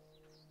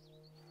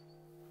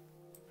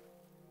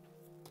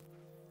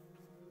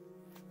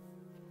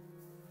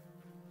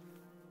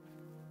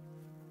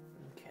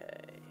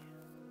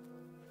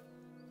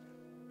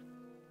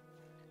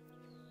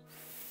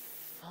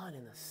 on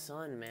in the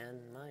sun, man.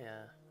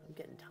 I'm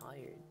getting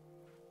tired.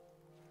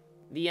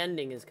 The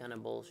ending is kind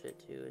of bullshit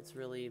too. It's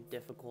really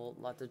difficult.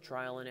 Lots of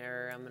trial and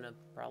error. I'm gonna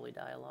probably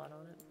die a lot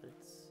on it, but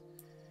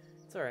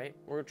it's all right.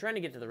 We're trying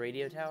to get to the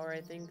radio tower.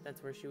 I think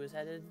that's where she was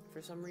headed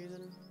for some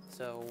reason.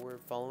 So we're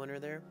following her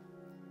there,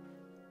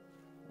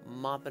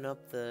 mopping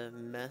up the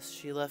mess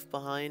she left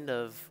behind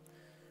of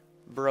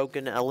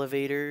broken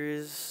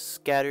elevators,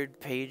 scattered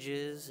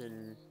pages,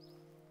 and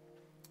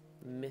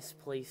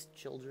misplaced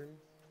children.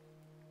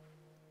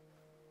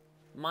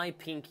 My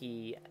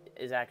pinky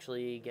is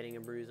actually getting a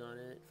bruise on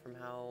it from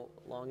how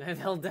long I've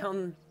held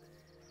down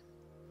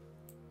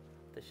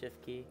the shift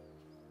key.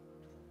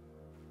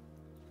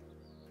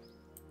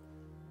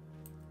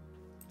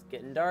 It's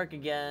getting dark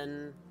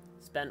again.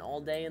 Spent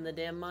all day in the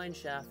damn mine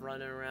shaft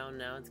running around.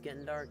 Now it's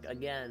getting dark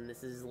again.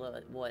 This is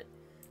what,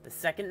 the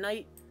second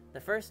night?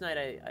 The first night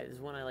I was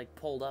when I like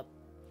pulled up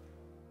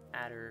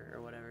at her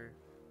or whatever.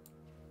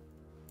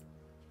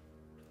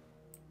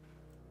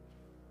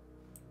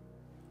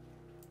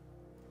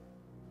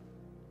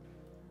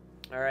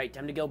 Alright,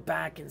 time to go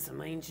back in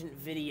some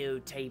ancient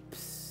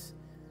videotapes.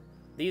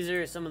 These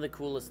are some of the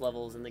coolest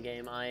levels in the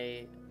game,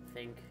 I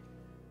think.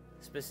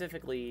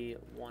 Specifically,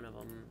 one of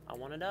them. I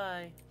want to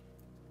die.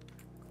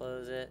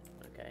 Close it.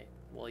 Okay,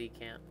 well you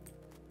can't.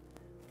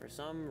 For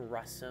some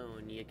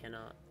reason, you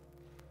cannot.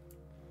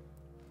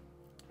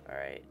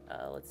 Alright,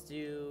 let's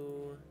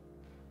do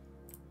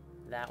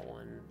that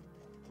one.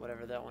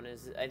 Whatever that one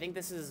is. I think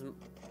this is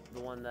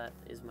the one that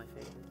is my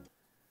favorite.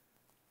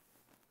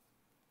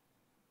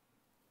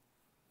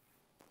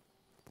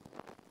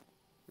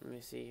 Let me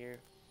see here.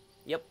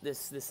 Yep,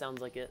 this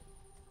sounds like it.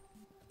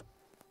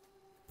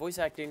 Voice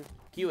acting.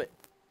 Cue it.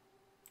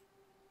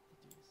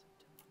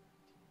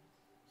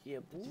 Yeah,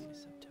 boy.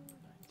 September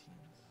 19th.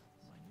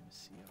 My name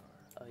is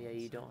CR. Oh yeah,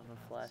 you don't have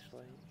a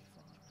flashlight.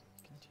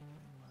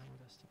 Continuing my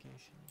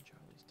investigation in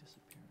Charlie's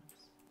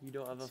disappearance. You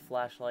don't have a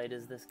flashlight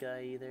as this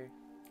guy either.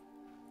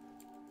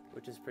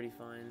 Which is pretty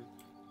fine.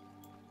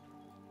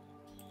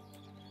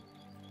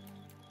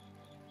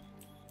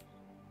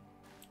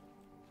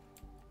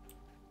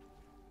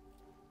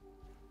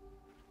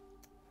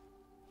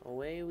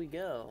 Away we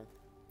go.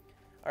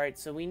 Alright,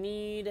 so we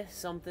need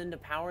something to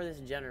power this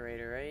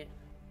generator, right?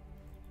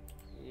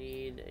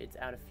 It's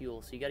out of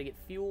fuel, so you gotta get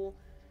fuel.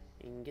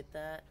 You can get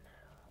that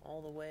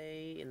all the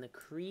way in the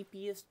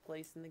creepiest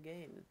place in the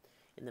game.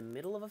 In the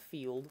middle of a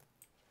field,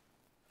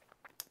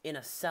 in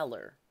a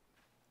cellar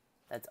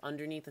that's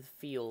underneath a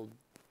field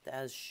that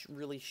has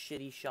really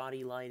shitty,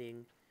 shoddy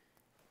lighting,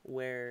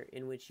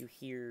 in which you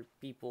hear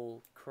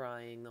people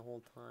crying the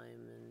whole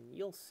time, and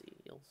you'll see.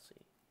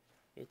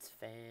 It's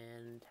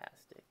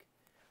fantastic.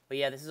 But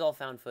yeah, this is all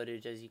found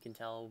footage, as you can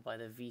tell by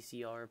the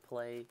VCR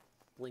play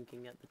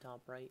blinking at the top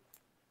right.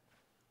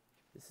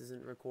 This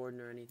isn't recording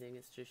or anything,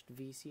 it's just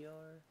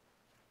VCR.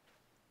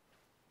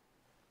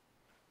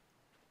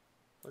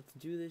 Let's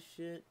do this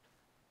shit.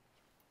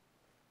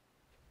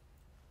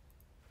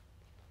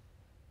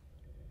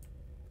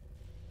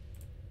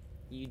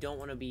 You don't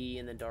want to be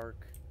in the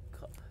dark.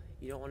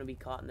 You don't want to be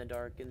caught in the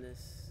dark in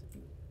this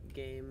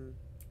game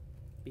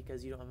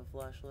because you don't have a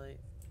flashlight.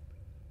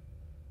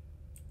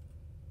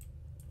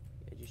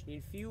 I just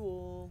need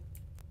fuel.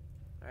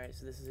 Alright,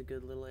 so this is a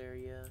good little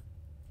area.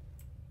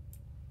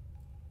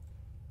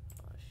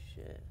 Oh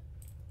shit.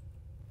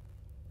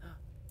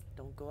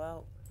 Don't go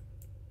out.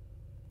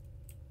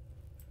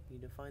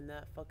 Need to find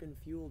that fucking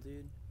fuel,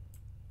 dude.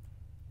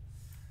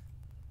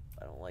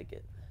 I don't like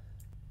it.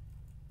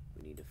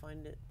 We need to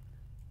find it.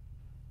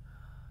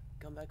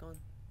 Come back on. Is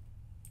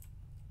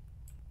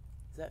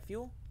that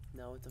fuel?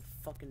 No, it's a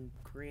fucking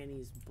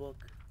granny's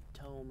book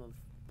tome of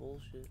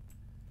bullshit.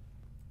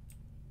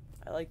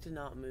 I like to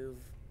not move.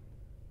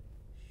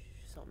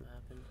 Something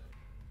happened.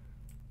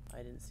 I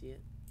didn't see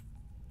it.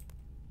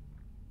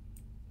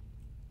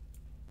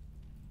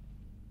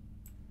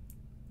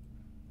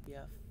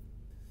 Yeah.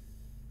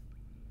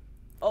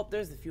 Oh,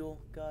 there's the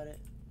fuel. Got it.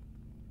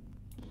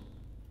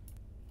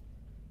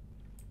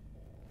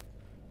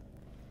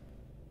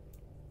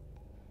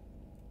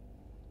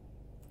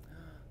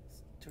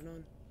 Turn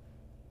on.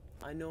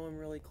 I know I'm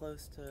really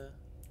close to...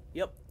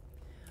 Yep.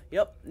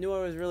 Yep, knew I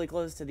was really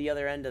close to the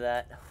other end of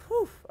that.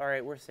 Whew.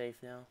 Alright, we're safe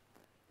now.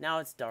 Now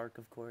it's dark,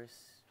 of course.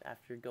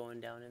 After going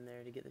down in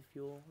there to get the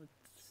fuel,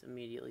 it's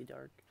immediately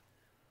dark.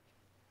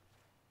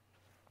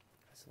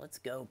 So let's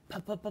go.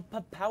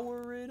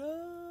 Power it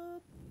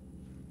up!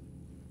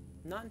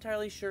 Not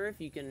entirely sure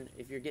if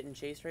you're getting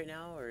chased right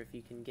now, or if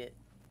you can get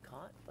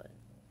caught, but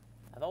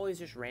I've always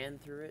just ran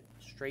through it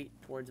straight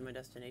towards my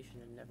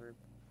destination and never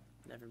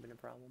been a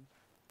problem.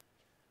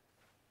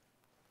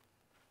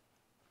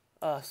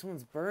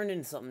 Someone's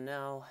burning something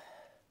now.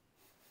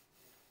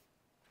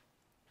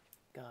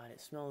 God, it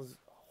smells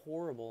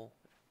horrible.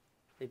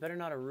 They better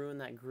not have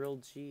ruined that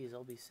grilled cheese.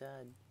 I'll be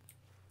sad.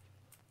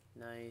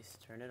 Nice.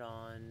 Turn it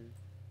on.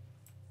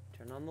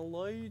 Turn on the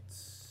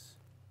lights.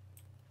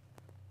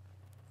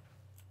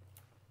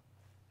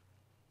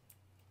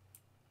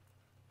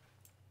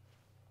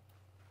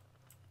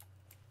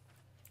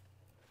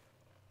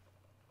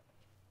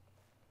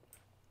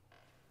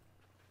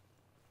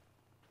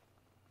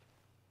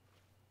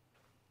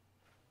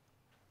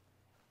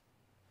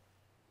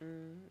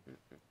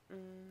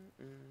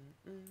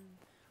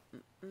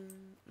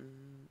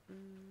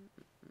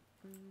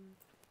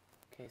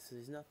 Okay, so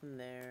there's nothing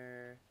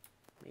there.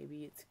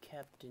 Maybe it's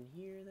kept in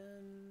here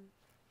then?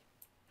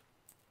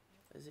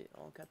 Is it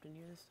all kept in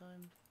here this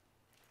time?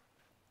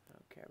 I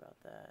don't care about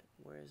that.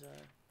 Where's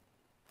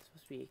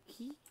supposed to be a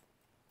key?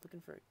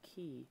 Looking for a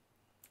key.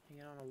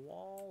 Hanging on a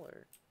wall,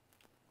 or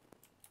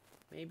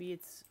maybe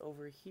it's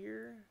over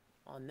here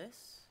on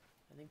this?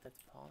 I think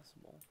that's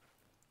possible.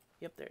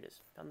 Yep, there it is.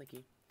 Found the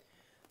key.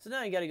 So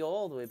now you gotta go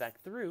all the way back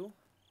through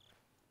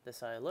the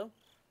silo,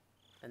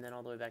 and then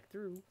all the way back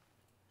through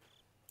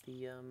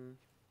the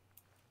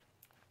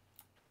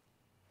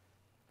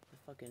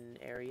fucking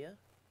area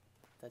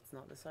that's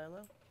not the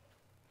silo.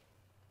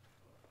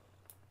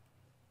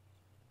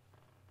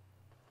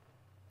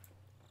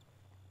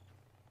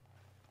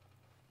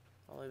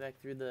 All the way back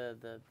through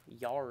the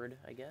yard,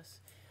 I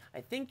guess.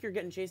 I think you're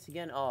getting chased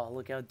again. Oh,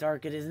 look how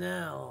dark it is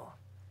now.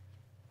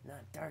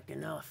 Not dark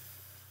enough.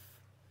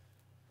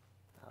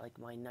 I like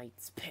my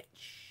nights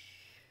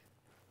pitch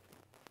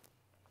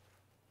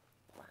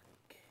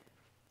black.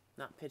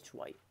 Not pitch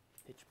white,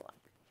 pitch black.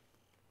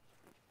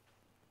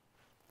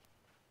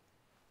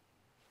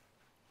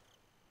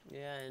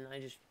 Yeah, and I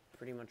just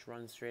pretty much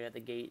run straight at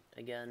the gate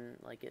again.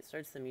 Like, it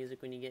starts the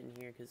music when you get in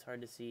here because it's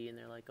hard to see, and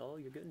they're like, oh,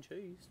 you're getting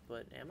chased.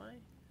 But am I?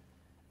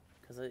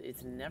 Because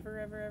it's never,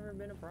 ever, ever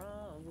been a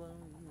problem.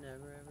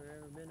 Never, ever,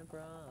 ever been a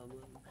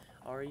problem.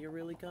 Are you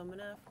really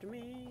coming after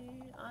me?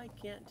 I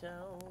can't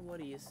tell. What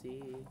do you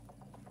see?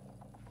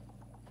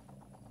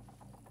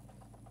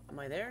 Am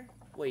I there?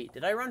 Wait,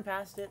 did I run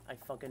past it?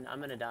 I'm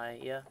gonna die.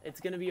 Yeah,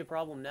 it's gonna be a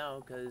problem now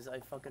because I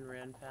fucking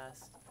ran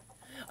past.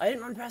 I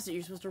didn't run past it.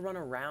 You're supposed to run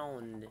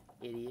around,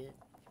 idiot.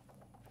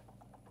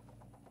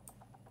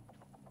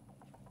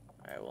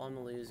 Alright, well, I'm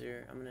a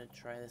loser. I'm gonna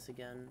try this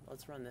again.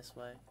 Let's run this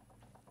way.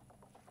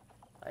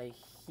 I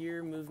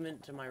hear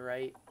movement to my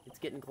right. It's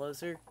getting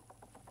closer.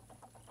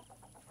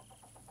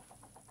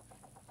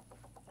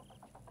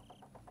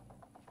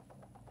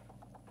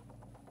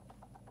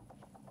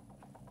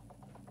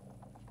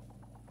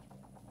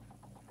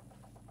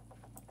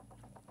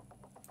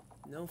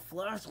 No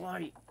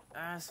flashlight,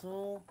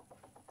 asshole.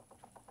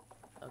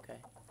 Okay.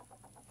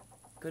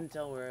 Couldn't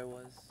tell where I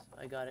was.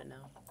 I got it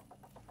now.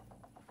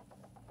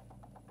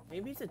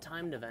 Maybe it's a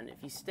timed event.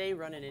 If you stay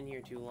running in here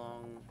too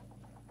long,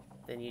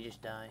 then you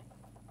just die.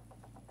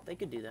 They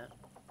could do that.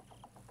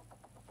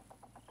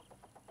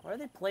 Why are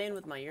they playing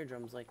with my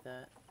eardrums like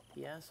that?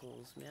 The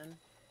assholes, man.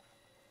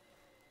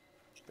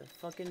 The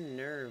fucking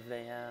nerve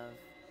they have.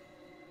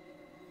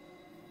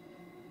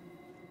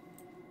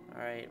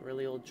 Alright,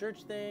 really old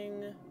church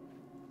thing.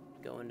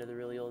 Go into the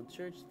really old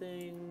church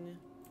thing.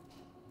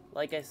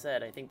 Like I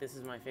said, I think this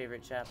is my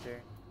favorite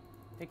chapter.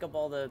 Pick up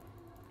all the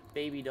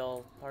baby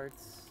doll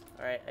parts.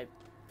 Alright,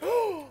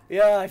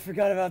 yeah, I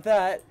forgot about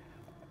that.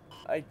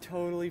 I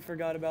totally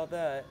forgot about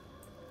that.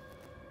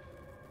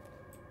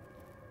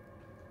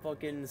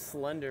 Fucking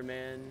Slender,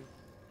 man.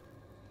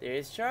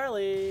 There's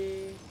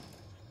Charlie.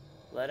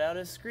 Let out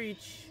a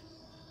screech.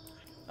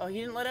 Oh, he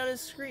didn't let out his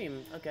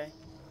scream. Okay.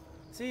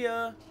 See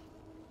ya.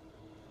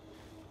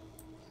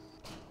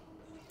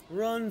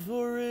 Run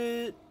for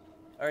it.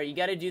 Alright, you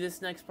gotta do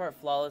this next part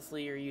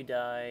flawlessly or you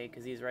die,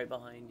 because he's right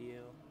behind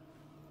you.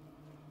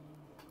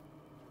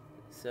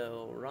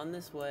 So, run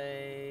this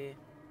way.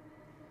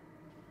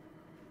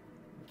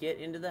 Get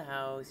into the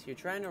house. You're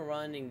trying to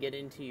run and get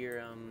into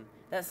your,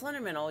 That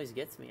Slenderman always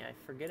gets me. I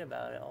forget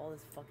about it all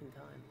this fucking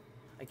time.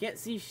 I can't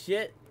see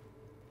shit.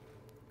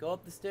 Go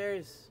up the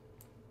stairs.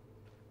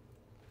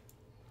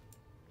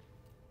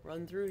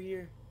 Run through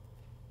here.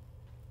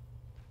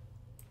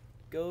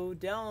 Go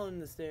down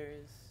the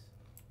stairs.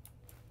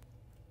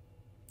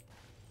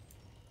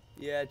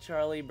 Yeah,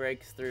 Charlie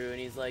breaks through and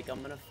he's like,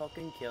 I'm gonna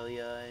fucking kill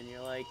ya. And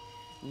you're like,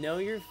 no,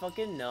 you're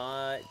fucking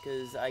not,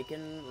 because I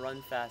can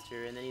run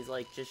faster. And then he's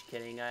like, just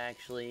kidding, I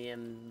actually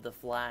am the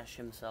Flash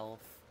himself.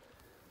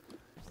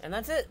 And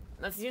that's it.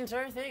 That's the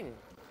entire thing.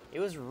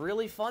 It was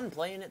really fun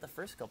playing it the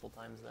first couple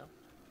times, though.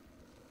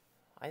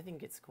 I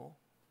think it's cool.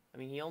 I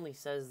mean, he only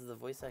says the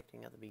voice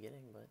acting at the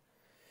beginning, but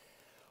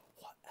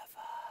whatever.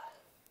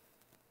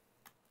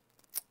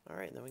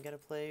 Alright, then we gotta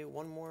play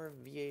one more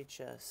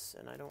VHS,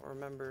 and I don't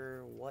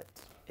remember what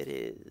it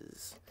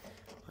is.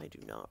 I do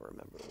not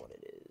remember what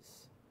it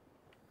is.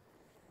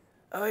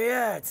 Oh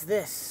yeah, it's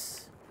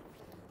this.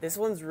 This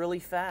one's really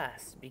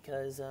fast,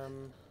 because,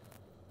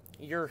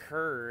 you're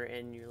her,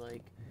 and you're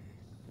like,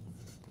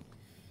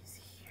 he's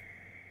here.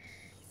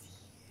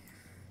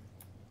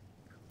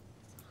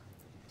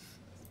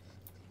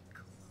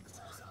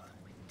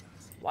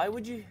 Why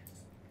would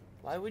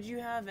you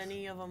have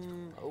any of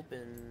them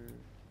open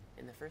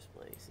in the first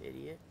place,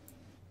 idiot?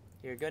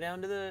 Here, go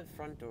down to the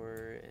front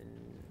door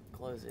and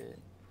close it.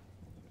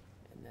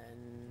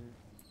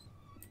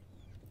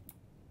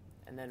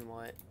 And then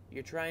what?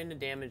 You're trying to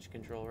damage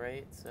control,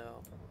 right?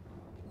 So,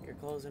 you're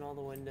closing all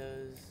the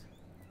windows.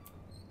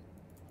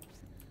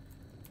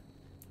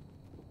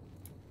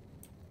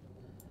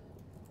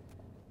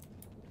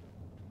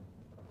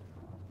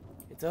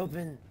 It's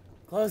open.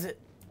 Close it.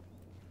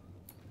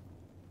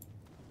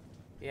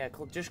 Yeah,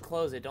 just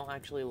close it. Don't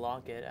actually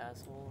lock it,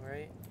 asshole,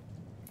 right?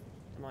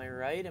 Am I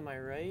right? Am I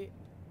right?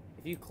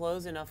 If you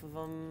close enough of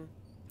them,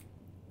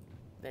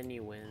 then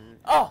you win.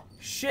 Oh,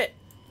 shit!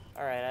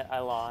 Alright, I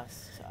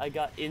lost. I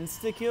got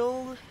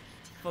insta-killed?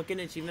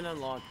 Fucking achievement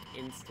unlocked.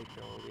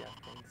 Insta-killed. Yeah,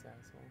 thanks,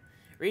 asshole.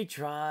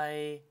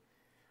 Retry.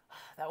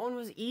 That one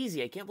was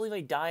easy. I can't believe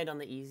I died on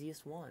the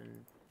easiest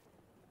one.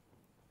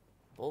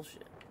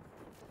 Bullshit.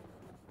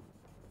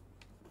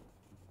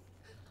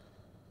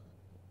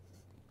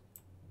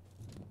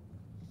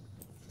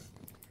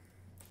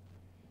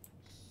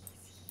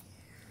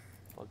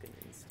 Fucking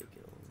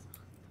insta-kill.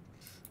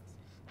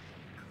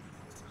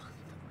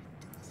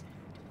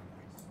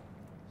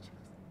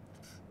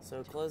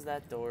 So close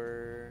that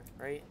door,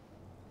 right?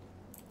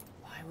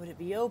 Why would it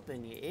be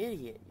open, you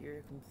idiot? You're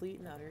a complete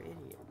and utter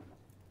idiot.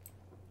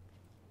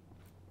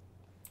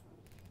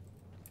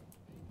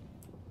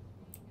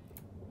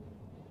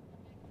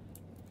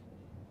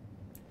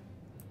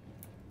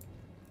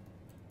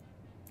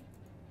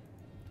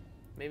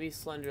 Maybe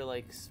Slender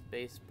likes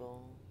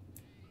baseball.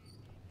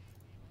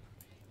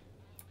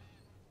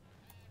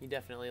 He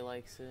definitely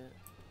likes it.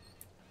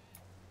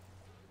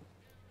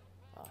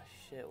 Oh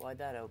shit, why'd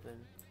that open?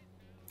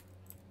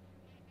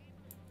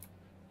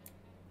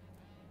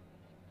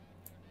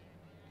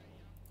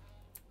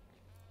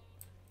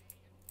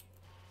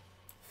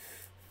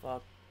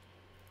 Fuck.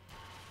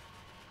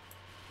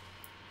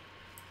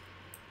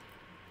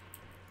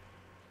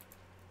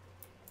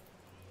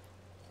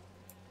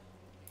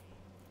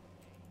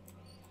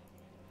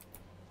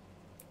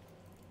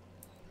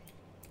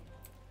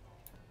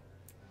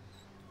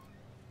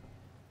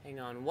 Hang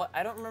on, what?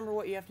 I don't remember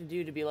what you have to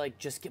do to be like,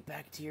 just get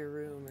back to your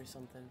room or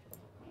something.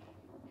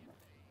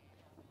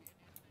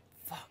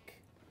 Fuck.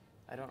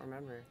 I don't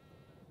remember.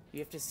 You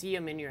have to see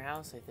him in your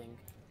house, I think.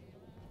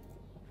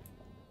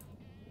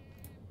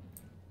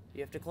 You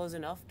have to close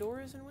enough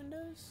doors and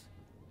windows?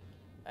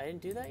 I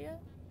didn't do that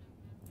yet?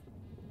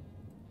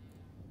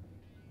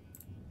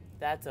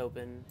 That's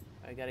open.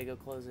 I gotta go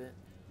close it.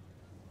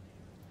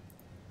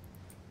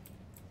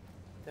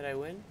 Did I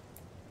win?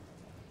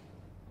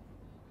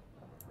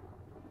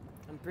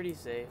 I'm pretty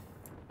safe.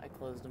 I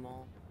closed them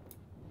all.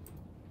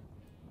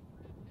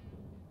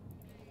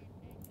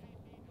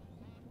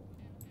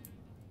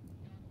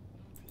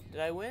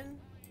 Did I win?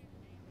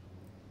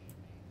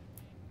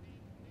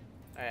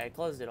 Alright, I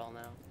closed it all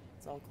now.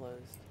 It's all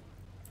closed.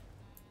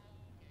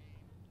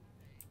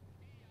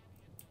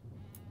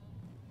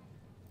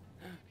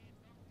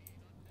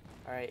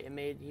 Alright, it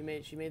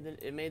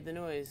made the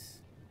noise.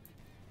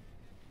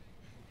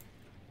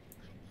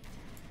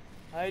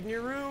 Hide in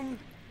your room!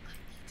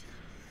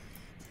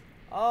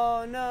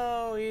 Oh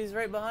no, he's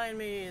right behind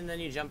me, and then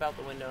you jump out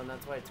the window, and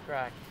that's why it's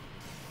cracked.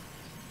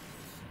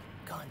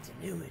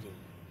 Continuity.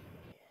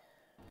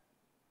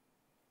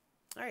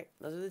 Alright,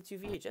 those are the 2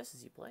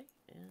 VHSs you play,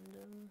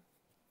 and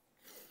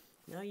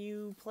now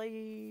you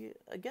play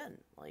again,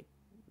 like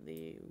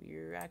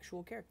your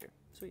actual character.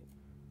 Sweet.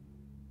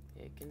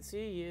 It can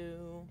see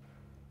you.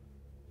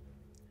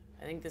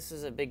 I think this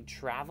is a big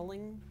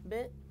traveling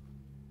bit,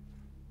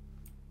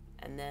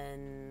 and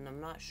then I'm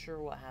not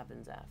sure what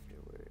happens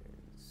afterwards.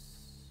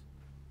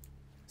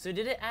 So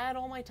did it add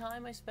all my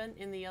time I spent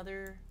in the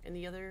other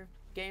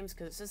games?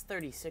 Because it says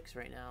 36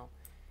 right now,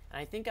 and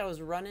I think I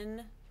was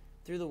running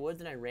through the woods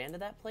and I ran to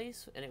that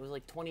place and it was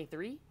like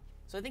 23.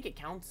 So I think it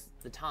counts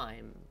the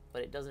time,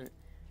 but it doesn't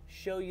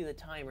show you the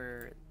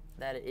timer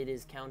that it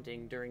is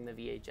counting during the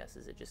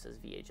VHSs. It just says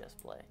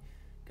VHS play.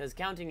 Because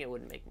counting it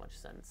wouldn't make much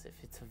sense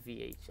if it's a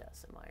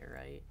VHS. Am I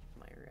right?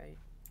 Am I right?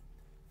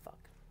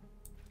 Fuck.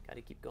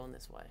 Gotta keep going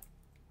this way.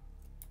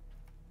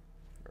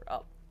 Or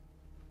up.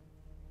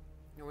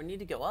 No, we need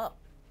to go up.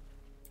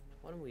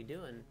 What are we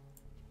doing?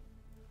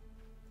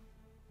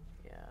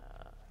 Yeah,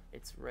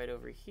 it's right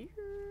over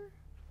here.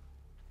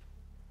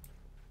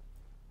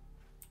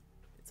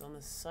 It's on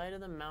the side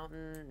of the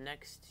mountain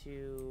next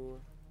to...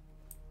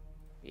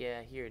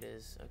 Yeah, here it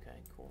is.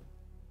 Okay, cool.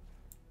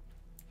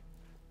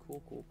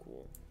 Cool, cool,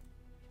 cool.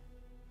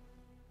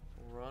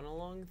 Run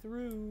along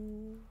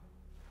through.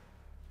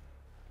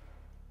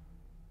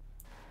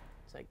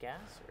 Is that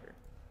gas or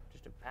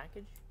just a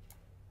package?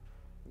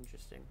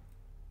 Interesting.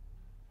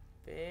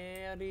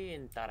 Very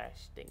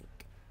interesting.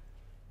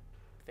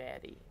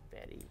 Very,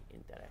 very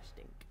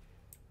interesting.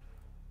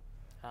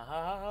 Ha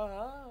ha ha ha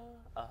ha.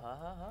 Ah ha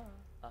ha ha.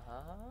 Ah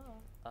ha ha ha.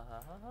 Ah ha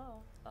ha ha.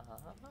 Ah ha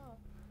ha ha.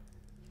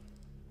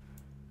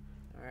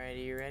 Alright, are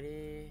you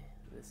ready?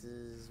 This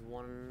is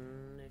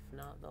one, if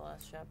not the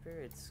last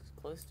chapter. It's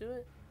close to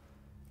it.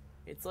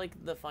 It's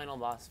like the final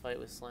boss fight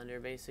with Slender,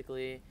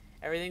 basically.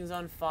 Everything's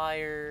on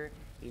fire.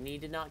 You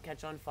need to not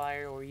catch on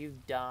fire or you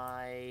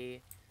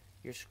die.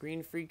 Your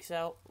screen freaks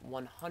out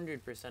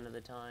 100% of the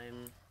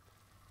time.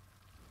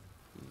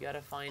 You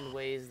gotta find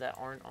ways that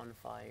aren't on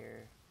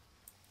fire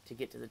to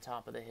get to the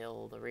top of the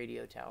hill, the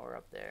radio tower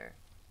up there.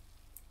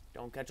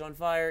 Don't catch on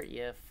fire.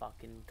 Yeah,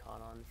 fucking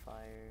caught on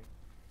fire.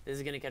 This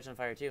is gonna catch on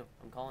fire too.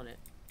 I'm calling it.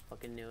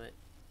 Fucking knew it.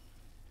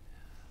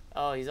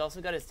 Oh, he's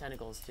also got his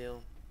tentacles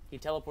too. He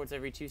teleports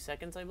every 2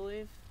 seconds, I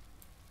believe.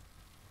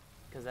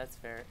 because that's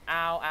fair.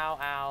 Ow, ow,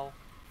 ow.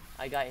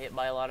 I got hit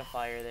by a lot of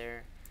fire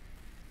there.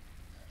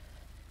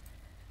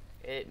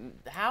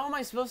 How am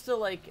I supposed to,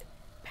 like,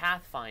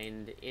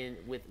 pathfind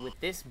with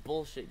this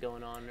bullshit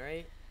going on,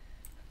 right?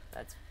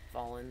 That's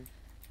fallen.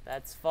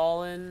 That's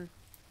fallen.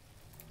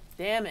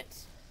 Damn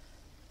it.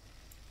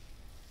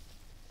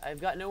 I've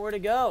got nowhere to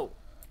go.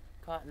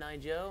 Cotton Eye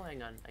Joe.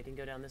 Hang on. I can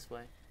go down this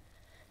way.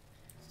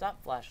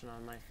 Stop flashing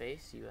on my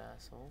face, you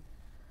asshole.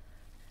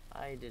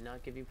 I did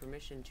not give you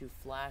permission to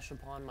flash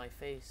upon my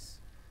face.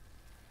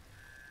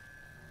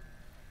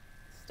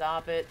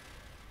 Stop it.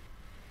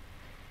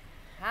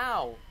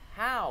 How?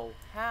 How?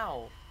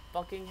 How?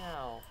 Fucking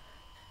how?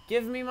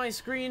 Give me my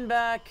screen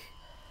back.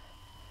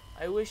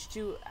 I wish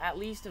to at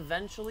least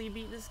eventually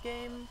beat this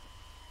game.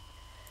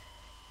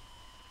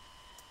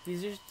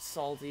 He's just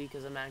salty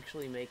because I'm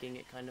actually making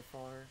it kind of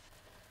far.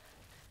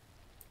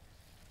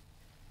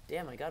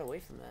 Damn, I got away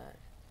from that.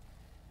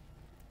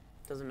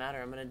 Doesn't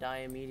matter, I'm gonna die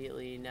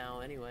immediately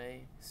now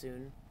anyway,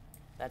 soon.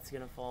 That's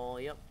gonna fall,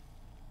 yep.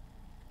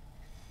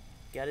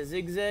 Got a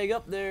zigzag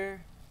up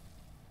there.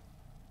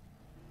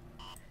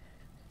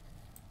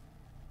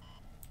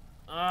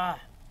 Ah!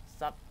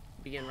 Stop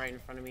being right in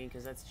front of me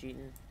because that's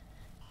cheating.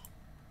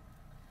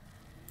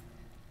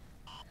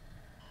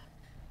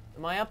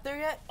 Am I up there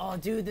yet? Oh,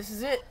 dude, this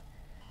is it.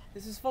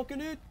 This is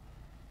fucking it.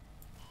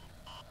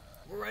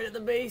 We're right at the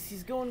base.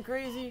 He's going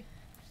crazy.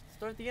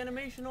 Start the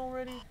animation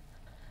already.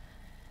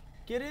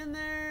 Get in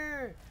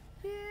there.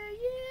 Yeah,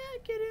 yeah,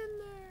 get in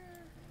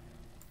there.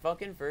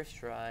 Fucking first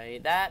try.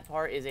 That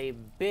part is a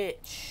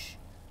bitch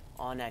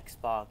on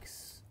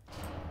Xbox.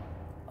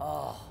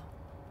 Oh.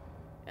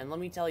 And let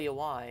me tell you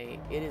why.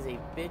 It is a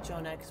bitch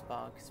on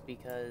Xbox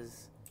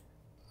because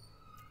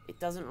it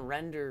doesn't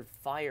render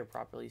fire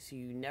properly, so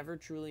you never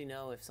truly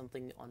know if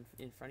something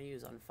in front of you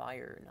is on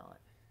fire or not.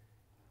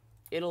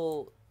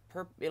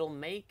 It'll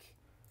make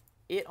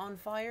it on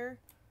fire,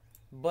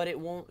 but it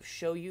won't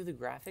show you the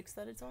graphics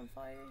that it's on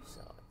fire,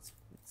 so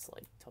it's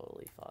like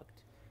totally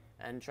fucked.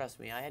 And trust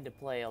me, I had to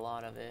play a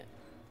lot of it.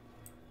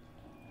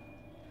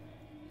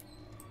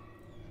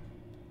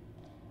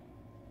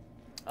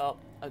 Oh,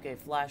 okay,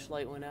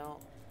 flashlight went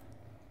out.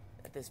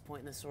 At this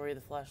point in the story,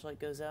 the flashlight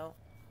goes out.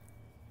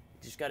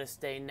 Just gotta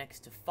stay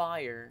next to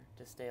fire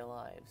to stay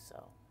alive,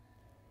 so.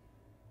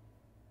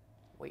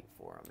 Wait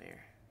for him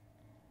here.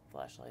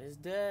 Flashlight is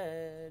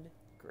dead.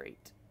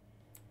 Great.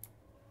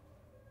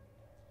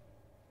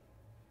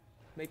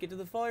 Make it to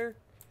the fire,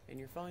 and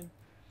you're fine.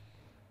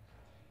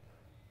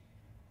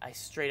 I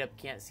straight up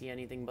can't see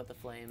anything but the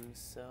flames,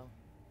 so.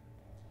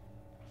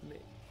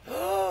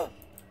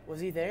 Was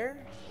he there?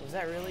 Was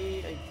that really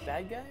a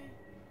bad guy?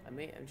 I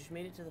just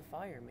made it to the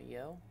fire,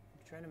 yo.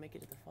 I'm trying to make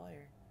it to the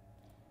fire.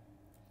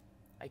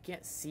 I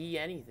can't see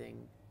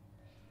anything.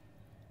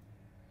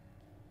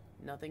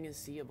 Nothing is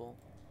seeable.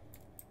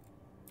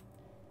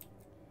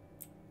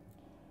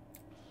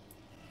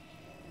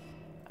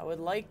 I would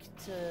like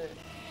to...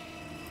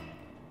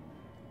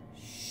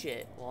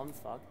 Shit, well, I'm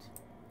fucked.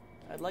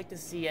 I'd like to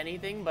see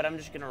anything, but I'm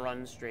just gonna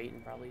run straight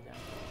and probably die.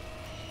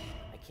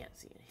 I can't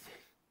see anything.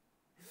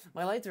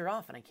 My lights are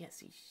off and I can't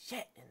see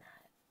shit in that.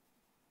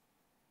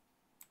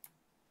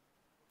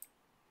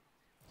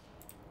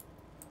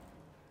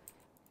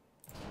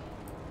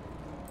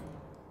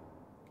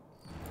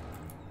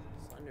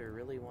 Slender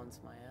really wants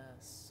my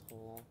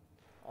asshole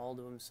all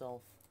to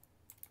himself.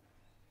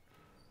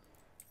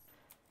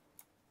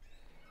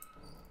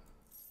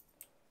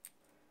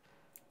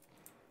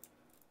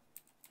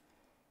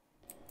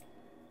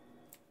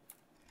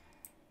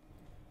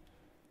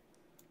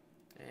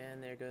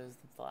 And there goes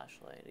the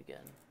flashlight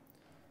again.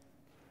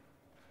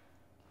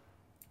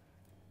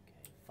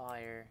 Okay,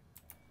 fire.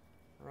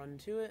 Run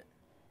to it.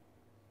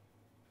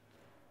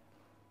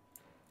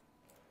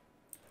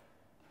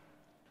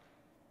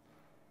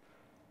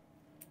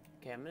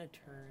 Okay, I'm gonna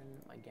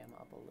turn my gamma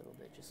up a little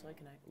bit just so I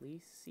can at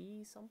least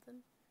see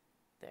something.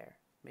 There.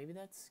 Maybe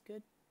that's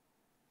good?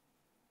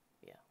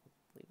 Yeah,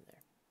 leave it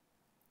there.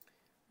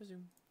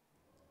 Resume.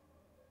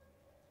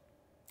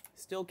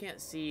 Still can't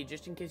see,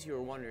 just in case you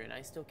were wondering,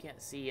 I still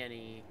can't see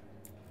any,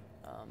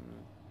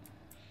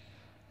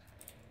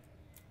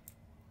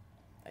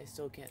 I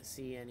still can't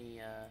see any,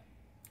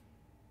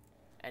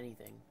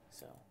 anything,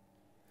 so.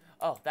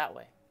 Oh, that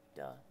way.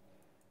 Duh.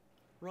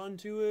 Run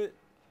to it.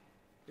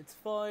 It's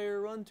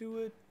fire, run to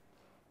it.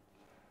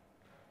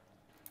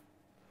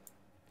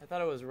 I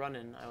thought I was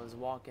running, I was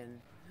walking.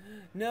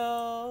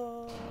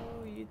 No,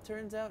 it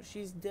turns out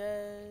she's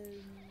dead.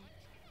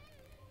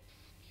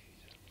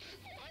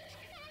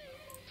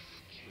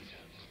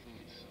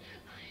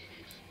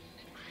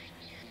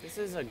 This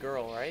is a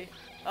girl, right?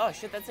 Oh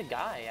shit, that's a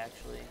guy,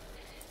 actually.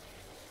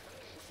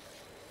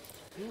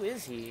 Who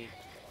is he?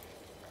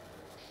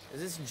 Is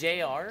this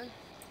JR?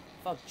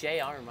 Fuck,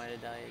 JR might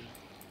have died.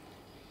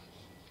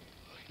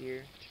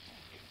 Here.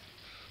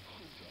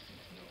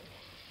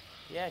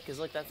 Yeah, because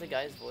look, that's a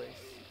guy's voice.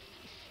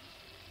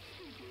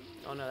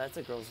 Oh no, that's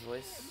a girl's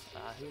voice.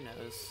 Who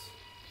knows?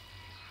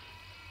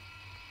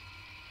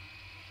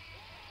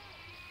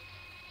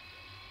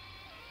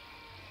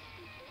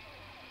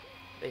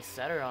 They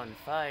set her on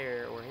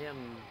fire, or him.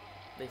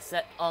 They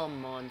set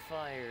on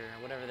fire,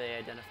 whatever they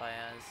identify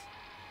as.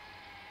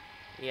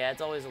 Yeah,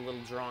 it's always a little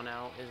drawn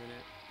out, isn't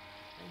it?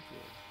 Thank you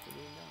for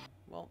being done.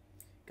 Well,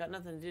 got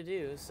nothing to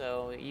do,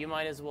 so you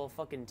might as well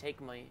fucking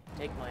take my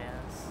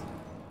ass.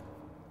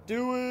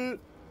 Do it!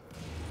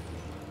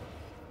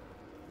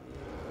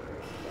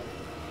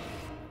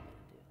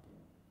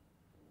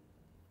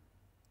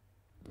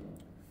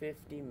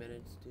 50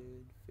 minutes,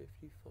 dude.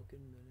 50 fucking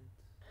minutes.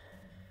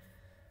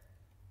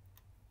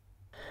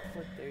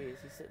 Look, there he is.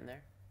 He's sitting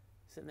there.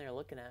 Sitting there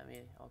looking at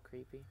me, all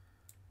creepy.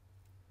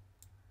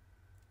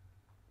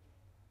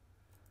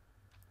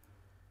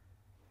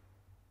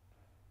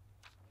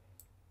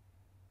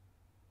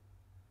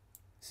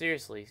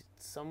 Seriously,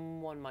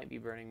 someone might be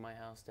burning my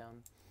house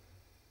down.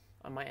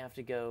 I might have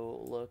to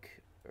go look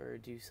or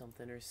do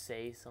something or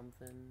say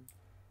something.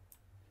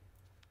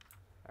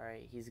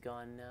 Alright, he's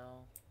gone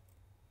now.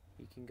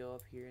 You can go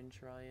up here and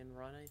try and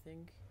run, I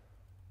think.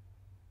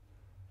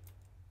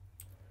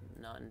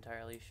 Not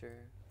entirely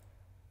sure.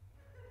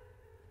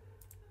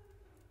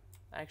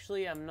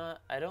 Actually,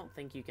 I don't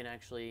think you can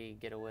actually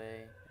get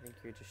away. I think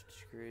you're just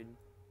screwed.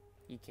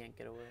 You can't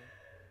get away.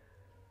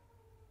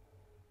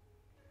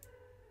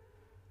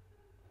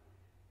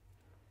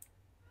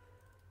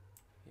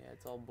 Yeah,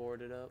 it's all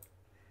boarded up.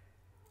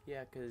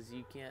 Yeah, because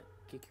you can't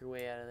kick your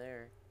way out of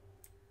there.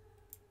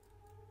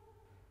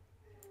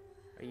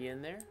 Are you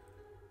in there?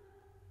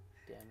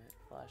 Damn it,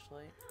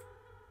 flashlight.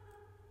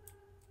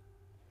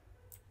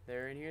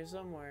 They're in here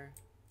somewhere.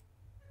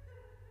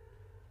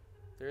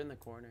 They're in the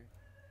corner.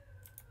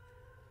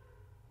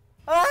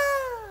 Ah!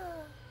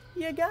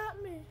 You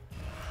got me.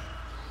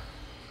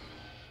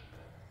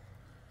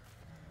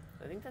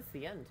 I think that's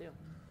the end, too.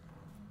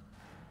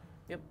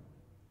 Yep.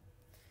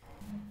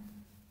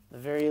 The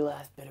very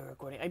last bit of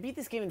recording. I beat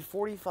this game in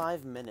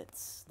 45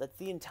 minutes. That's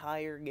the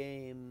entire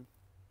game.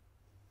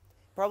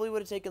 Probably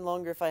would have taken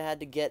longer if I had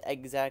to get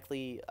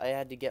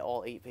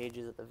all 8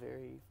 pages at the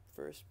very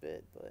first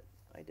bit, but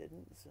I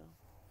didn't, so.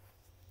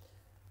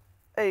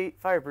 Hey,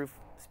 Fireproof.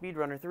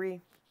 Speedrunner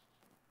 3.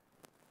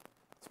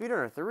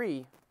 Speedrunner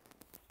 3?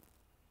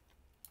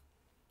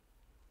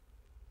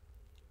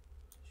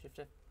 Shift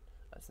F?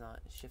 That's not.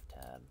 Shift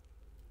Tab.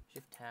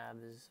 Shift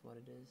Tab is what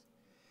it is.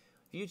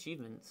 View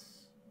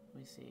achievements.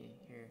 Let me see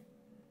here.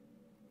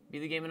 Beat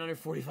the game in under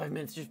 45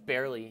 minutes, just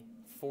barely.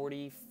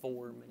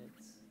 44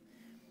 minutes.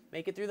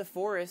 Make it through the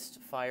forest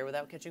fire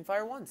without catching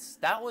fire once.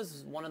 That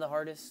was one of the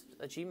hardest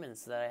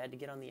achievements that I had to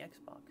get on the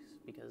Xbox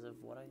because of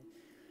what I...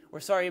 We're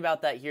sorry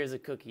about that. Here's a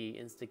cookie.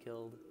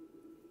 Insta-killed.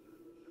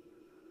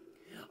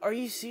 Are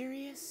you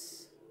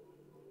serious?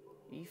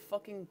 Are you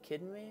fucking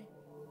kidding me?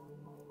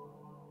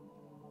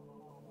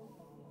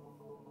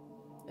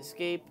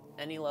 Escape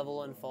any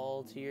level and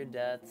fall to your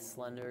death,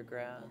 Slender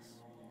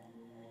grass.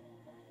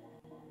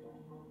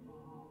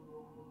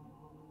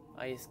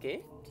 I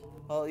escaped?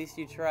 Well, at least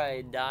you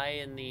tried. Die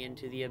in the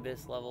Into the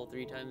Abyss level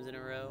 3 times in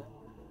a row.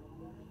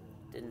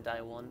 Didn't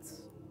die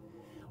once.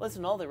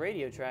 Listen to all the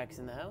radio tracks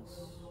in the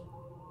house.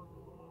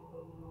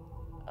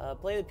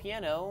 Play the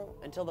piano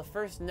until the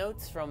first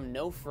notes from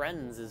No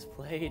Friends is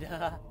played.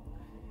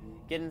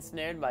 Get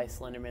ensnared by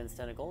Slenderman's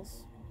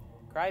tentacles.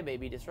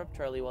 Crybaby, disrupt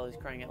Charlie while he's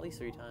crying at least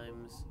 3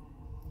 times.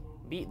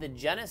 Beat the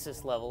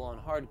Genesis level on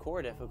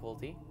hardcore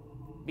difficulty.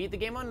 Beat the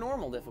game on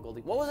normal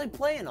difficulty. What was I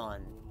playing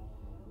on?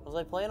 Was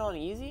I playing on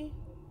easy?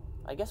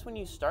 I guess when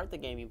you start the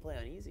game, you play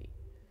on easy.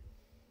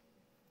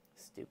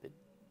 Stupid.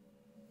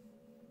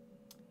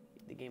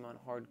 Beat the game on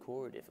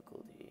hardcore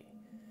difficulty.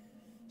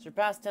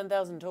 Surpass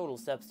 10,000 total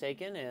steps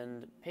taken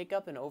and pick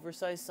up an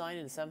oversized sign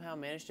and somehow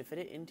manage to fit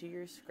it into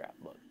your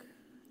scrapbook.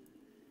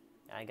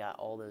 I got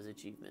all those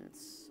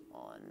achievements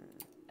on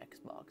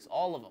Xbox.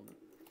 All of them.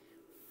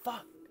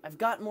 Fuck, I've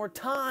got more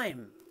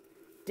time.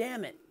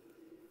 Damn it.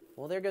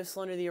 Well, there goes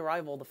Slender the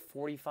Arrival, the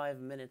 45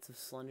 minutes of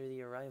Slender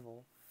the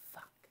Arrival.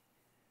 Fuck.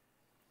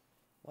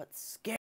 What's scary?